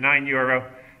 €99.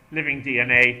 Living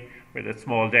DNA, with a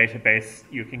small database,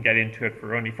 you can get into it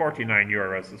for only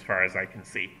 €49 as far as I can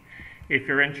see. If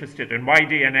you're interested in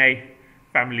Y-DNA,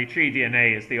 Family Tree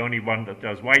DNA is the only one that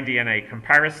does Y-DNA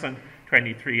comparison.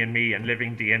 23andMe and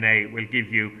Living DNA will give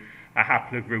you a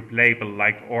haplogroup label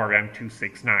like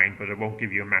RM269, but it won't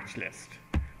give you a match list.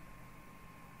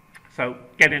 So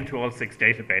get into all 6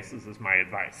 databases is my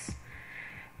advice.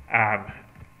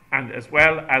 And as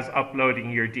well as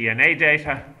uploading your DNA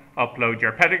data, upload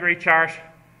your pedigree chart,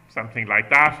 something like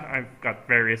that. I've got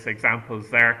various examples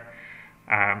there.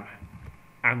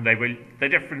 And the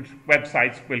different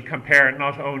websites will compare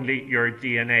not only your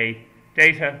DNA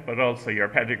data, but also your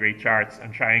pedigree charts,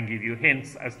 and try and give you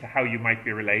hints as to how you might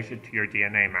be related to your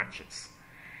DNA matches.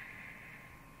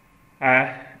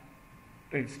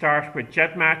 We'll start with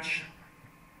GEDmatch.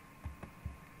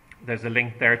 There's a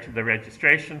link there to the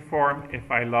registration form.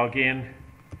 If I log in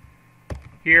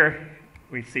here,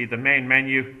 we see the main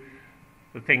menu.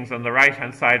 The things on the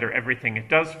right-hand side are everything it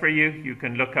does for you. You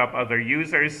can look up other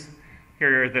users.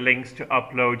 Here are the links to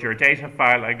upload your data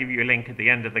file. I'll give you a link at the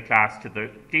end of the class to the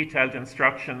detailed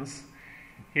instructions.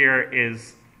 Here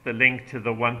is the link to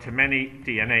the one-to-many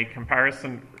DNA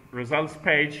comparison results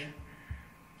page.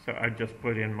 So I'll just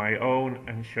put in my own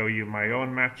and show you my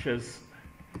own matches.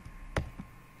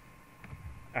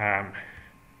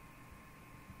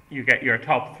 You get your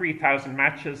top 3,000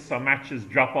 matches, so matches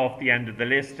drop off the end of the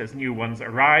list as new ones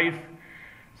arrive.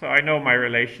 So I know my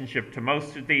relationship to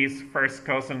most of these: first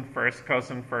cousin, first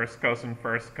cousin, first cousin,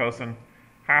 first cousin,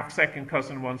 half second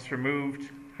cousin once removed,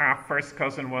 half first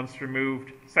cousin once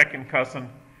removed, second cousin,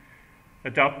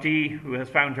 adoptee who has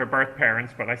found her birth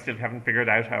parents, but I still haven't figured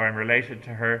out how I'm related to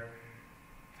her,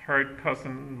 third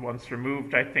cousin once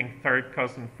removed, I think, third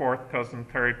cousin, fourth cousin,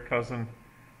 third cousin,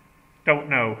 don't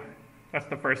know. That's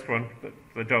the first one,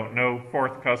 the don't know.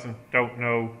 Fourth cousin, don't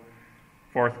know.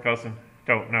 Fourth cousin,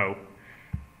 don't know.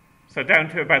 So down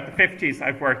to about the 50s,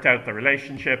 I've worked out the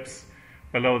relationships.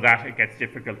 Below that, it gets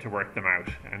difficult to work them out.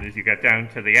 And as you get down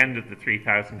to the end of the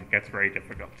 3,000, it gets very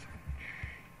difficult.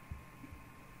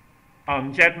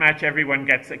 On GEDmatch, everyone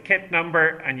gets a kit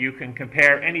number, and you can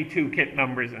compare any 2 kit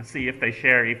numbers and see if they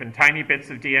share even tiny bits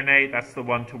of DNA. That's the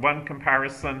one-to-one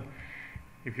comparison.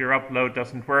 If your upload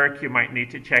doesn't work, you might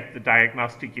need to check the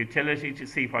diagnostic utility to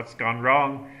see what's gone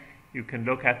wrong. You can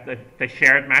look at the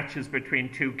shared matches between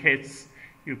 2 kits.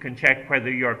 You can check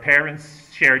whether your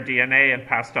parents shared DNA and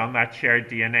passed on that shared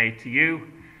DNA to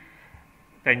you.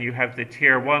 Then you have the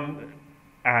Tier 1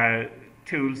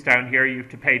 tools down here. You have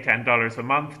to pay $10 a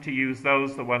month to use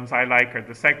those. The ones I like are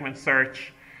the segment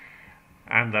search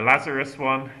and the Lazarus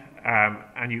one.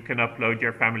 And you can upload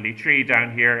your family tree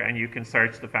down here, and you can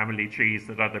search the family trees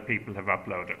that other people have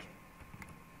uploaded.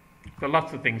 So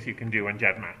lots of things you can do on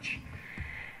GEDmatch.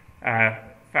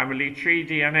 Family tree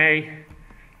DNA,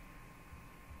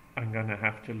 I'm going to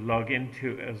have to log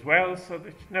into as well. So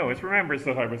that, no, it remembers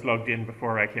that I was logged in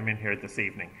before I came in here this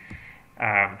evening.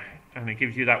 And it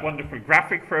gives you that wonderful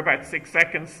graphic for about 6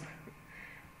 seconds.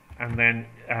 And then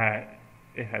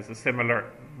it has a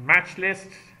similar match list,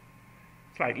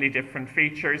 slightly different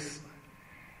features.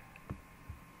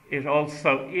 It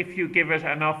also, if you give it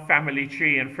enough family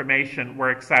tree information,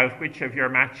 works out which of your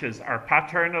matches are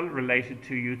paternal, related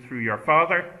to you through your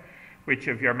father, which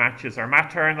of your matches are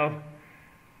maternal,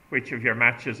 which of your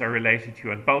matches are related to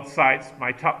you on both sides.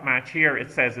 My top match here,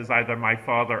 it says, is either my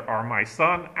father or my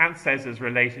son, and says is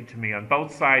related to me on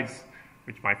both sides,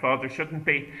 which my father shouldn't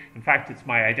be. In fact, it's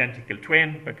my identical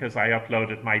twin, because I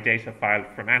uploaded my data file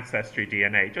from Ancestry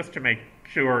DNA just to make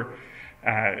sure,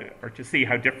 or to see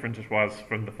how different it was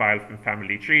from the file from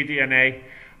Family Tree DNA.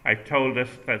 I've told it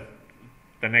that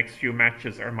the next few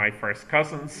matches are my first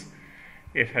cousins.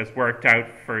 It has worked out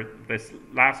for this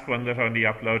last one that only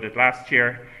uploaded last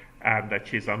year, that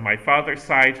she's on my father's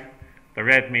side. The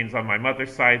red means on my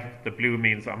mother's side, the blue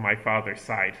means on my father's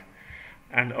side.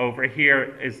 And over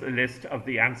here is a list of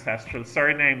the ancestral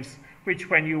surnames, which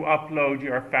when you upload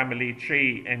your family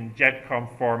tree in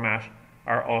GEDCOM format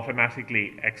are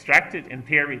automatically extracted. In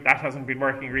theory, that hasn't been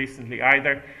working recently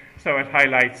either, so it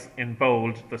highlights in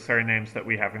bold the surnames that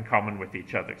we have in common with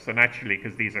each other. So naturally,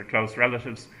 because these are close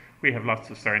relatives, we have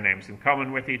lots of surnames in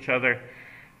common with each other.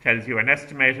 Tells you an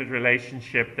estimated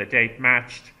relationship, the date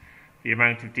matched, the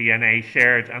amount of DNA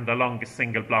shared, and the longest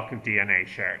single block of DNA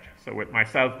shared. So with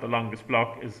myself, the longest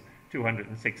block is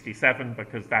 267,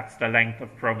 because that's the length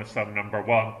of chromosome number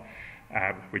 1.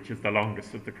 which is the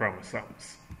longest of the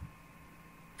chromosomes.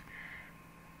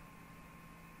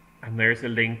 And there's a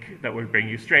link that will bring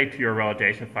you straight to your raw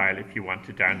data file if you want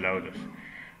to download it.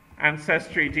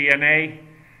 Ancestry DNA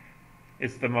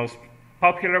is the most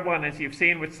popular one, as you've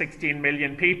seen, with 16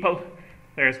 million people.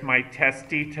 There's my test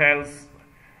details.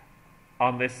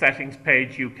 On this settings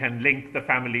page, you can link the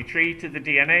family tree to the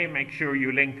DNA. Make sure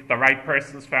you link the right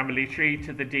person's family tree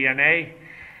to the DNA.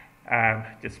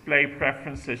 Display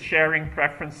preferences, sharing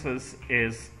preferences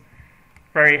is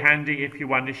very handy if you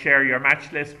want to share your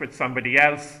match list with somebody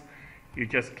else. You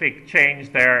just click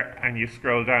change there and you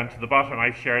scroll down to the bottom.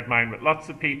 I've shared mine with lots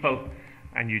of people,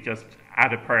 and you just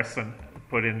add a person,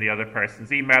 put in the other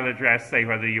person's email address, say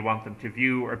whether you want them to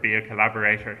view or be a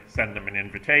collaborator, send them an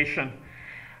invitation.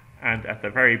 And at the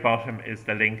very bottom is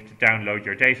the link to download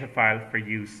your data file for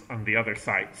use on the other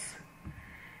sites.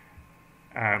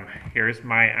 Here's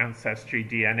my Ancestry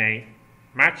DNA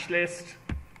match list.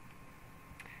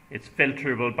 It's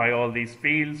filterable by all these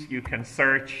fields. You can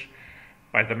search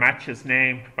by the match's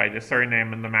name, by the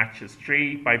surname in the match's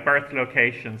tree, by birth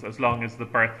locations, as long as the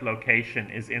birth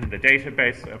location is in the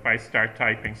database. So if I start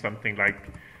typing something like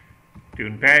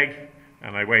Doonbeg,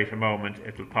 and I wait a moment,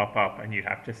 it'll pop up, and you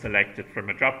have to select it from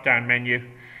a drop-down menu.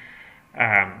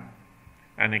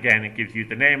 And again, it gives you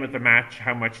the name of the match,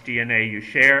 how much DNA you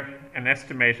share, an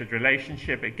estimated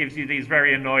relationship. It gives you these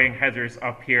very annoying headers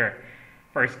up here.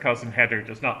 First cousin header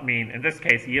does not mean, in this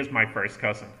case, he is my first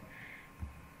cousin.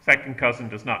 Second cousin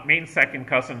does not mean second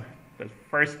cousin. The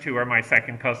first two are my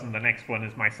second cousin. The next one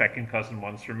is my second cousin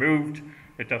once removed.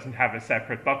 It doesn't have a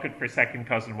separate bucket for second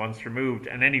cousin once removed.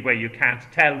 And anyway, you can't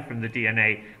tell from the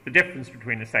DNA the difference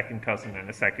between a second cousin and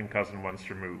a second cousin once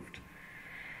removed.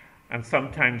 And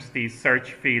sometimes these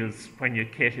search fields, when your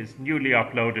kit is newly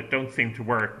uploaded, don't seem to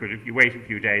work. But if you wait a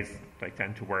few days, they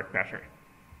tend to work better.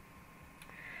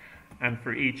 And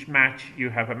for each match, you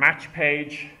have a match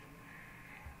page.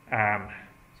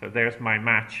 So there's my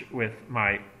match with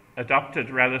my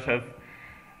adopted relative.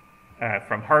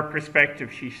 From her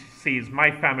perspective, she sees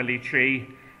my family tree,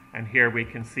 and here we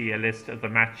can see a list of the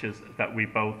matches that we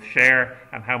both share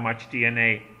and how much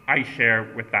DNA I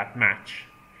share with that match.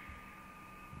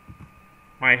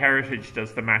 MyHeritage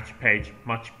does the match page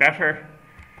much better.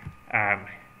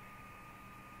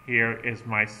 Here is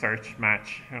my search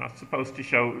match. You're not supposed to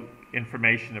show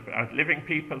information about living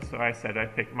people, so I said I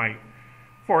picked my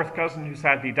fourth cousin who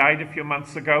sadly died a few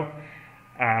months ago.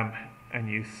 And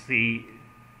you see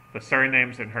the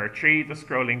surnames in her tree. The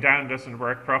scrolling down doesn't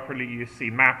work properly. You see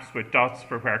maps with dots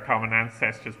for where common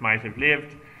ancestors might have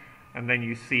lived. And then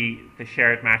you see the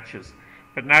shared matches.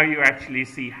 But now you actually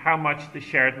see how much the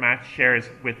shared match shares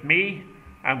with me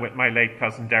and with my late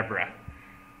cousin Deborah.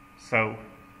 So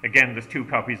again, there's 2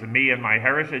 copies of me in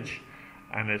MyHeritage,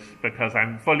 and it's because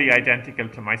I'm fully identical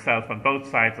to myself on both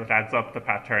sides. It adds up the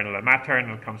paternal and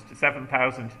maternal, comes to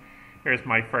 7,000. Here's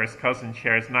my first cousin,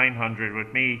 shares 900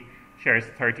 with me, shares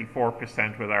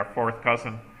 34% with our fourth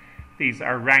cousin. These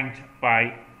are ranked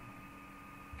by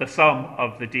the sum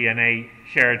of the DNA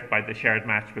shared by the shared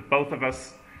match with both of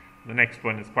us. The next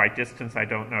one is quite distant. I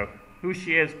don't know who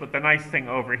she is, but the nice thing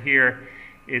over here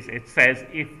is it says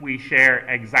if we share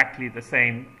exactly the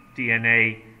same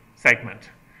DNA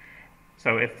segment.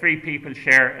 So if 3 people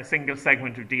share a single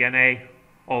segment of DNA,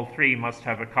 all 3 must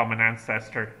have a common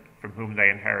ancestor from whom they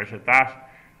inherited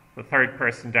that. The third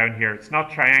person down here, it's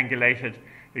not triangulated.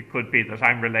 It could be that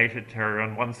I'm related to her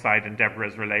on one side and Deborah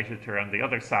is related to her on the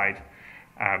other side,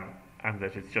 and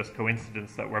that it's just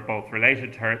coincidence that we're both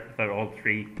related to her, that all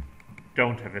 3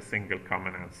 don't have a single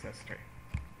common ancestor.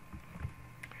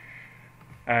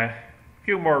 A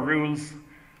few more rules.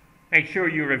 Make sure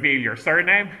you reveal your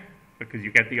surname, because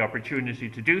you get the opportunity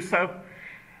to do so,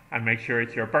 and make sure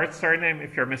it's your birth surname.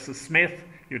 If you're Mrs. Smith,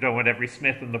 you don't want every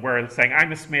Smith in the world saying,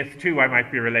 I'm a Smith too, I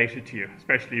might be related to you,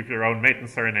 especially if your own maiden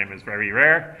surname is very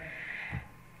rare.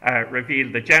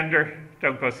 Reveal the gender.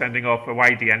 Don't go sending off a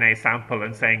Y-DNA sample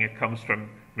and saying it comes from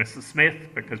Mrs. Smith,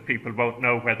 because people won't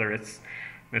know whether it's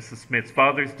Mrs. Smith's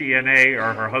father's DNA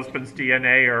or her husband's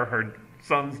DNA or her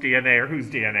son's DNA or whose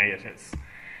DNA it is.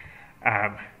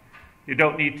 You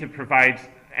don't need to provide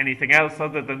anything else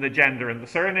other than the gender and the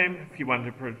surname. If you want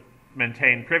to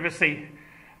maintain privacy,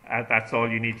 that's all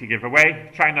you need to give away.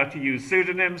 Try not to use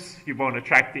pseudonyms. You won't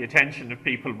attract the attention of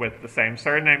people with the same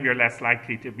surname. You're less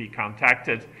likely to be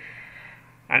contacted.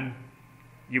 And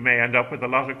you may end up with a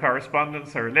lot of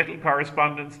correspondence or a little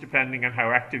correspondence, depending on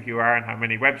how active you are and how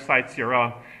many websites you're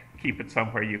on. Keep it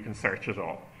somewhere you can search it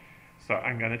all. So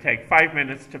I'm going to take 5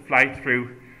 minutes to fly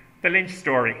through the Lynch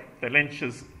story. The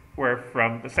Lynches were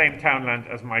from the same townland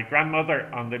as my grandmother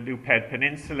on the Luped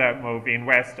Peninsula, Moveen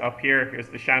West up here. Here's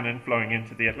the Shannon flowing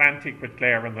into the Atlantic with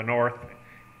Clare on the north,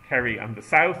 Kerry on the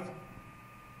south.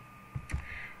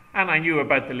 And I knew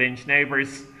about the Lynch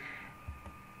neighbours.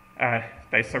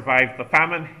 They survived the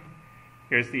famine.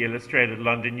 Here's the illustrated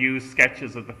London News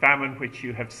sketches of the famine, which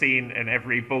you have seen in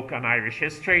every book on Irish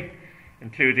history,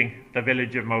 including the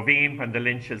village of Moveen, when the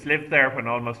Lynches lived there, when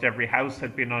almost every house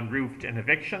had been unroofed in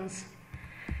evictions.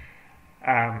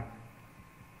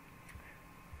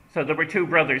 So there were two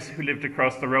brothers who lived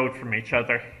across the road from each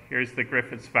other. Here's the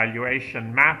Griffiths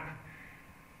valuation map.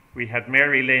 We had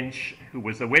Mary Lynch, who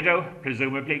was a widow,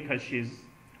 presumably because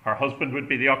her husband would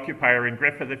be the occupier in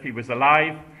Griffith if he was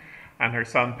alive, and her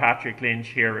son Patrick Lynch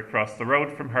here across the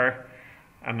road from her,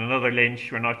 and another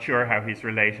Lynch, we're not sure how he's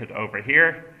related, over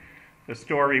here. The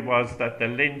story was that the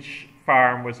Lynch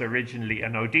farm was originally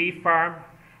an OD farm.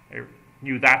 I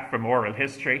knew that from oral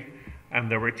history. And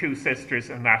there were two sisters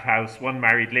in that house. One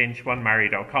married Lynch, one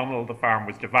married O'Connell. The farm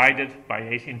was divided. By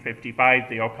 1855,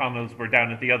 the O'Connells were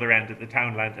down at the other end of the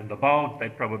townland in the bog.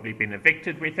 They'd probably been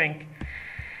evicted, we think.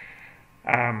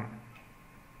 And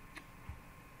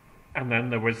then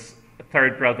there was a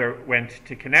third brother went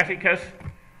to Connecticut,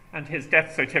 and his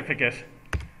death certificate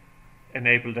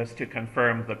enabled us to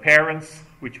confirm the parents,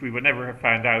 which we would never have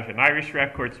found out in Irish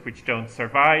records, which don't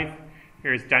survive.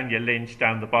 Here's Daniel Lynch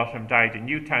down the bottom, died in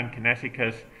Newtown,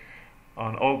 Connecticut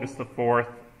on August the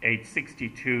 4th, age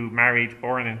 62, married,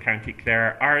 born in County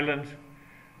Clare, Ireland.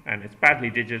 And it's badly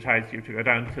digitised. You have to go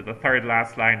down to the third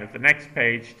last line of the next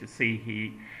page to see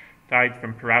he died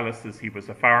from paralysis. He was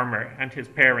a farmer, and his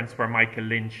parents were Michael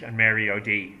Lynch and Mary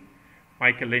O'D.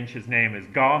 Michael Lynch's name is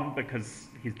gone because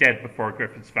he's dead before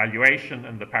Griffith's valuation,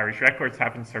 and the parish records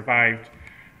haven't survived.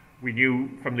 We knew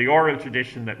from the oral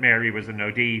tradition that Mary was an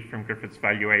OD. From Griffith's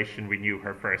valuation, we knew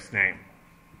her first name.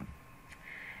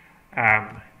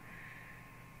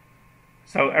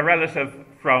 So a relative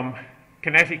from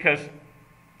Connecticut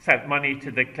sent money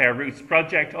to the Clare Roots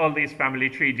project. All these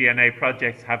family tree DNA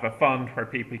projects have a fund where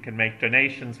people can make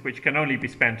donations, which can only be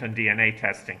spent on DNA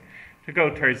testing, to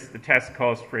go towards the test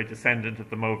cost for a descendant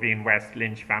of the Moveen West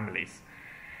Lynch families.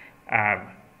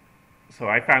 So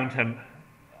I found him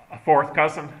a fourth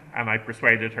cousin, and I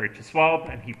persuaded her to swab,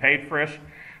 and he paid for it,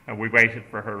 and we waited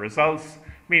for her results.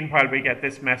 Meanwhile, we get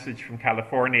this message from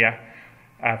California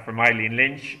from Eileen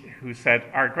Lynch, who said,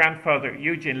 "Our grandfather,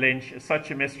 Eugene Lynch, is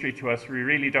such a mystery to us, we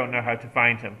really don't know how to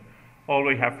find him. All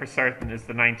we have for certain is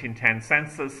the 1910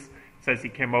 census. It says he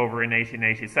came over in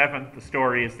 1887. The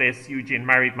story is this: Eugene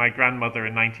married my grandmother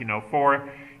in 1904.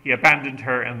 He abandoned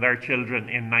her and their children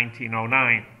in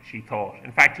 1909, she thought.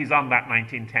 In fact, he's on that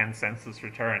 1910 census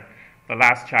return. The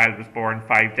last child was born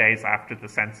 5 days after the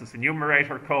census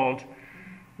enumerator called.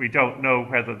 We don't know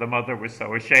whether the mother was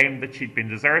so ashamed that she'd been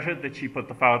deserted that she put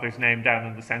the father's name down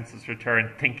on the census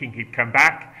return thinking he'd come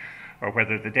back, or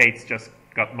whether the dates just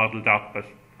got muddled up. But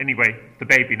anyway, the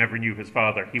baby never knew his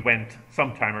father. He went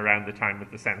sometime around the time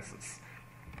of the census.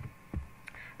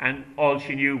 And all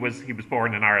she knew was he was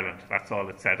born in Ireland. That's all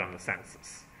it said on the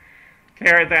census.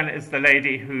 Claire then is the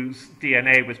lady whose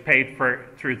DNA was paid for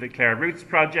through the Clare Roots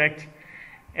project.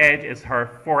 Ed is her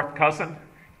fourth cousin.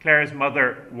 Claire's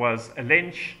mother was a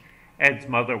Lynch. Ed's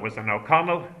mother was an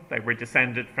O'Connell. They were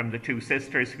descended from the two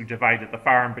sisters who divided the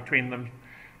farm between them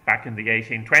back in the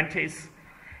 1820s.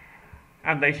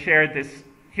 And they shared this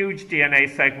huge DNA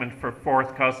segment for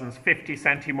fourth cousins, 50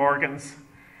 centimorgans.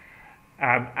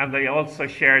 And they also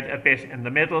shared a bit in the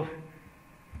middle,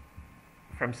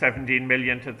 from 17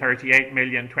 million to 38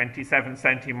 million, 27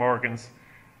 centimorgans,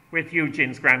 with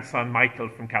Eugene's grandson Michael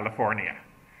from California.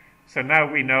 So now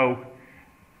we know,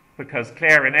 because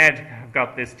Claire and Ed have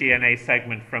got this DNA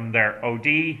segment from their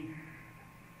OD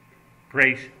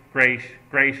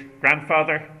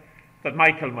great-great-great-grandfather, that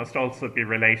Michael must also be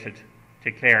related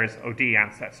to Claire's OD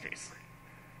ancestries.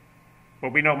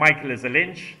 But we know Michael is a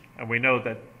Lynch, and we know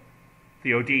that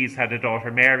the ODs had a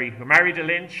daughter, Mary, who married a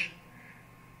Lynch.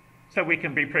 So we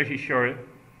can be pretty sure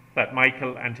that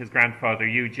Michael and his grandfather,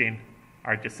 Eugene,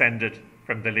 are descended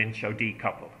from the Lynch OD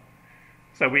couple.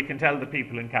 So we can tell the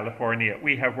people in California,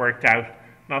 we have worked out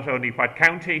not only what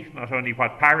county, not only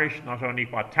what parish, not only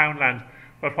what townland,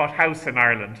 but what house in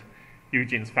Ireland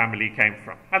Eugene's family came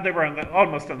from. And they were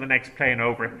almost on the next plane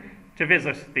over to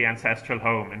visit the ancestral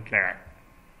home in Clare.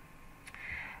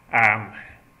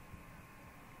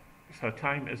 So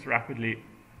time is rapidly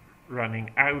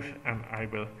running out, and I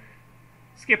will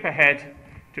skip ahead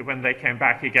to when they came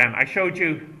back again. I showed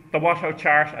you the Watto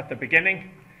chart at the beginning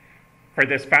for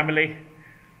this family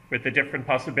with the different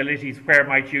possibilities. Where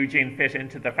might Eugene fit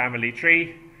into the family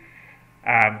tree?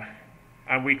 And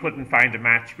and we couldn't find a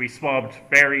match. We swabbed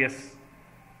various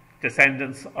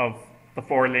descendants of the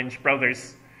 4 Lynch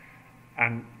brothers,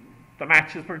 and the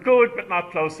matches were good, but not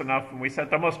close enough, and we said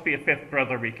there must be a 5th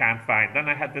brother we can't find. Then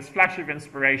I had this flash of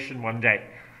inspiration one day.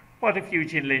 What if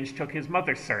Eugene Lynch took his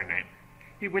mother's surname?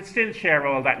 He would still share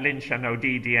all that Lynch and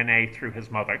O'D DNA through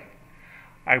his mother.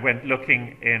 I went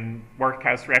looking in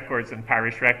workhouse records and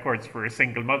parish records for a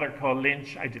single mother called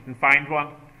Lynch. I didn't find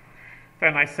one.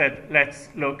 Then I said, let's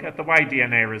look at the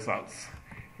Y-DNA results.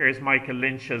 Here's Michael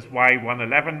Lynch's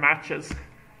Y111 matches.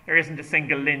 There isn't a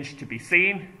single Lynch to be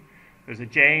seen. There's a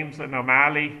James, an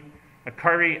O'Malley, a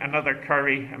Curry, another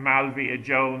Curry, a Malvey, a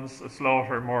Jones, a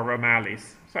Slaughter, more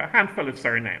O'Malleys. So a handful of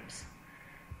surnames.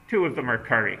 2 of them are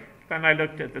Curry. Then I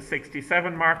looked at the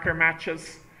 67 marker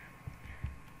matches.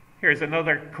 Here's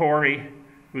another Corey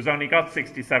who's only got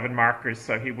 67 markers,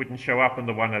 so he wouldn't show up in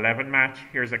the 111 match.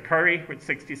 Here's a Curry with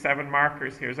 67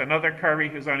 markers. Here's another Curry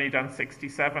who's only done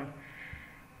 67.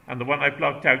 And the one I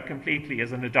blocked out completely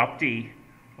is an adoptee.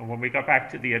 And when we got back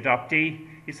to the adoptee,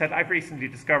 he said, I've recently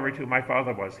discovered who my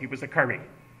father was. He was a Curry.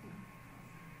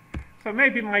 So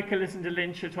maybe Michael isn't a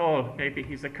Lynch at all. Maybe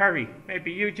he's a Curry.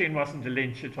 Maybe Eugene wasn't a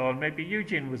Lynch at all. Maybe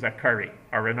Eugene was a Curry,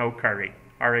 or an O'Curry,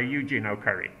 or a Eugene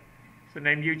O'Curry. Does the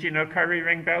name Eugene O'Curry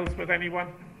ring bells with anyone?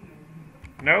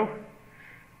 No?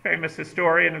 Famous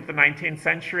historian of the 19th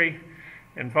century,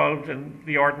 involved in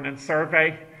the Ordnance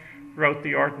Survey, wrote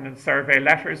the Ordnance Survey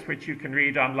letters, which you can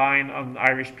read online on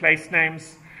Irish place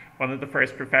names. One of the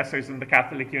first professors in the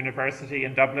Catholic University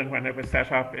in Dublin when it was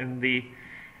set up in the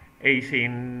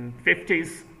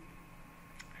 1850s,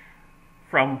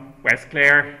 from West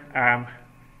Clare,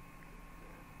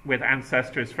 with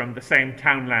ancestors from the same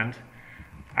townland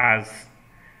as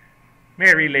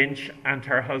Mary Lynch and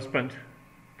her husband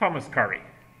Thomas Curry,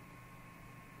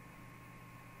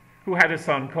 who had a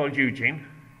son called Eugene,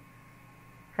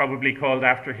 probably called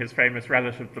after his famous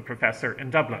relative, the professor in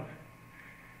Dublin.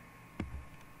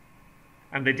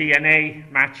 And the DNA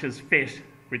matches fit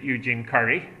with Eugene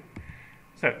Curry.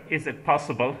 So is it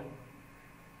possible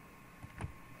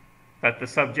that the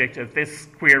subject of this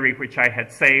query, which I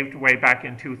had saved way back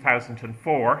in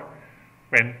 2004,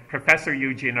 when Professor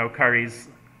Eugene O'Curry's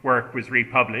work was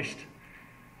republished,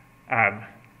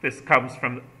 this comes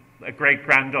from a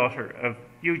great-granddaughter of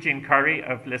Eugene Curry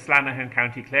of Lislanahan,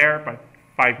 County Clare, about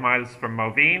 5 miles from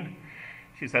Moveen.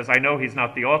 She says, I know he's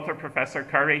not the author, Professor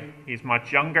Curry. He's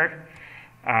much younger.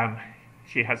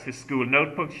 She has his school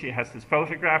notebook. She has his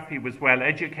photograph. He was well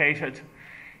educated.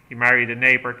 He married a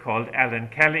neighbour called Ellen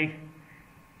Kelly.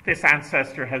 This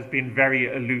ancestor has been very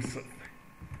elusive.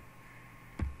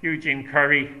 Eugene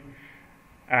Curry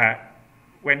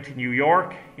went to New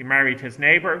York. He married his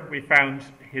neighbour. We found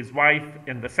his wife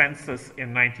in the census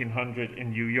in 1900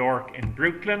 in New York in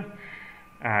Brooklyn.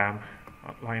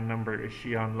 What line number is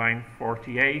she on? Line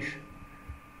 48.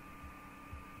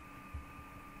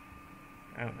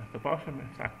 At the bottom,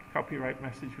 if that copyright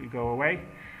message will go away.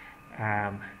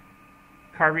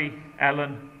 Curry,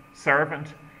 Ellen,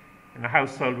 servant, in a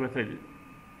household with a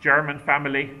German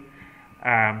family.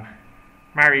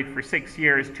 Married for 6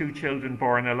 years, 2 children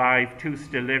born alive, 2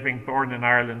 still living, born in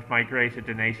Ireland, migrated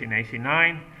in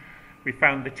 1889. We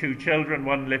found the 2 children,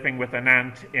 one living with an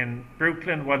aunt in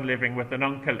Brooklyn, one living with an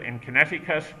uncle in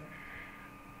Connecticut.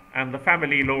 And the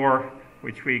family lore,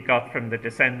 which we got from the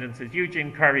descendants, is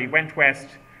Eugene Curry went west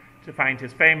to find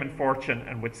his fame and fortune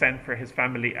and would send for his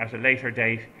family at a later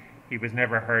date. He was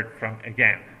never heard from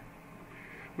again.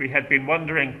 We had been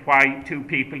wondering why 2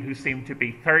 people who seemed to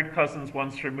be third cousins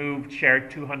once removed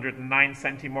shared 209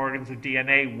 centimorgans of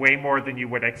DNA, way more than you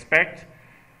would expect.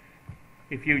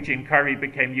 If Eugene Curry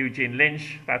became Eugene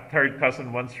Lynch, that third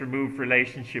cousin once removed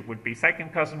relationship would be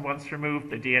second cousin once removed.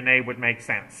 The DNA would make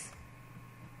sense.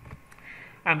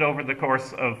 And over the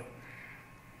course of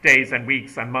days and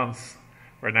weeks and months,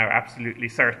 we're now absolutely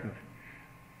certain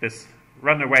this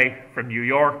runaway from New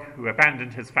York who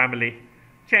abandoned his family,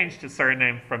 changed his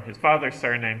surname from his father's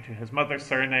surname to his mother's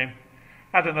surname,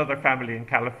 had another family in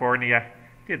California,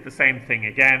 did the same thing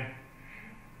again,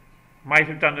 might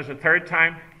have done it a third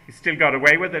time. He still got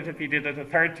away with it if he did it a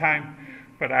third time,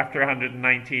 but after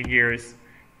 119 years,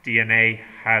 DNA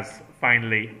has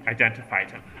finally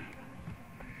identified him.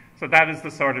 So that is the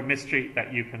sort of mystery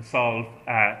that you can solve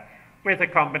with a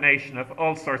combination of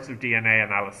all sorts of DNA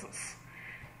analysis.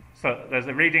 So there's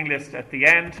a reading list at the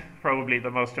end. Probably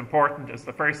the most important is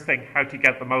the first thing, how to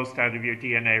get the most out of your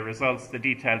DNA results, the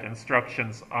detailed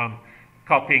instructions on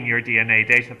copying your DNA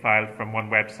data file from one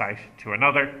website to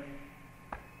another.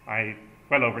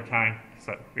 Well over time,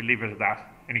 so we'll leave it at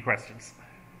that. Any questions?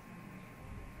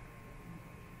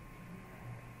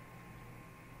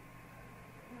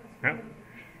 No?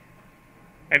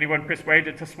 Anyone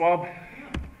persuaded to swab?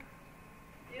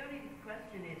 The only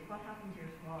question is, what happens to your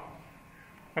swabs?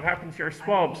 What happens to your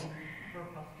swabs? For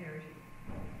posterity.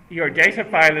 Your data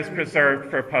file is preserved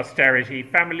for posterity.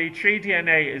 Family tree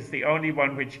DNA is the only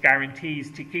one which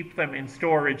guarantees to keep them in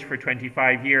storage for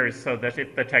 25 years so that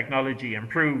if the technology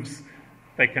improves,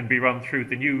 they can be run through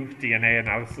the new DNA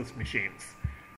analysis machines.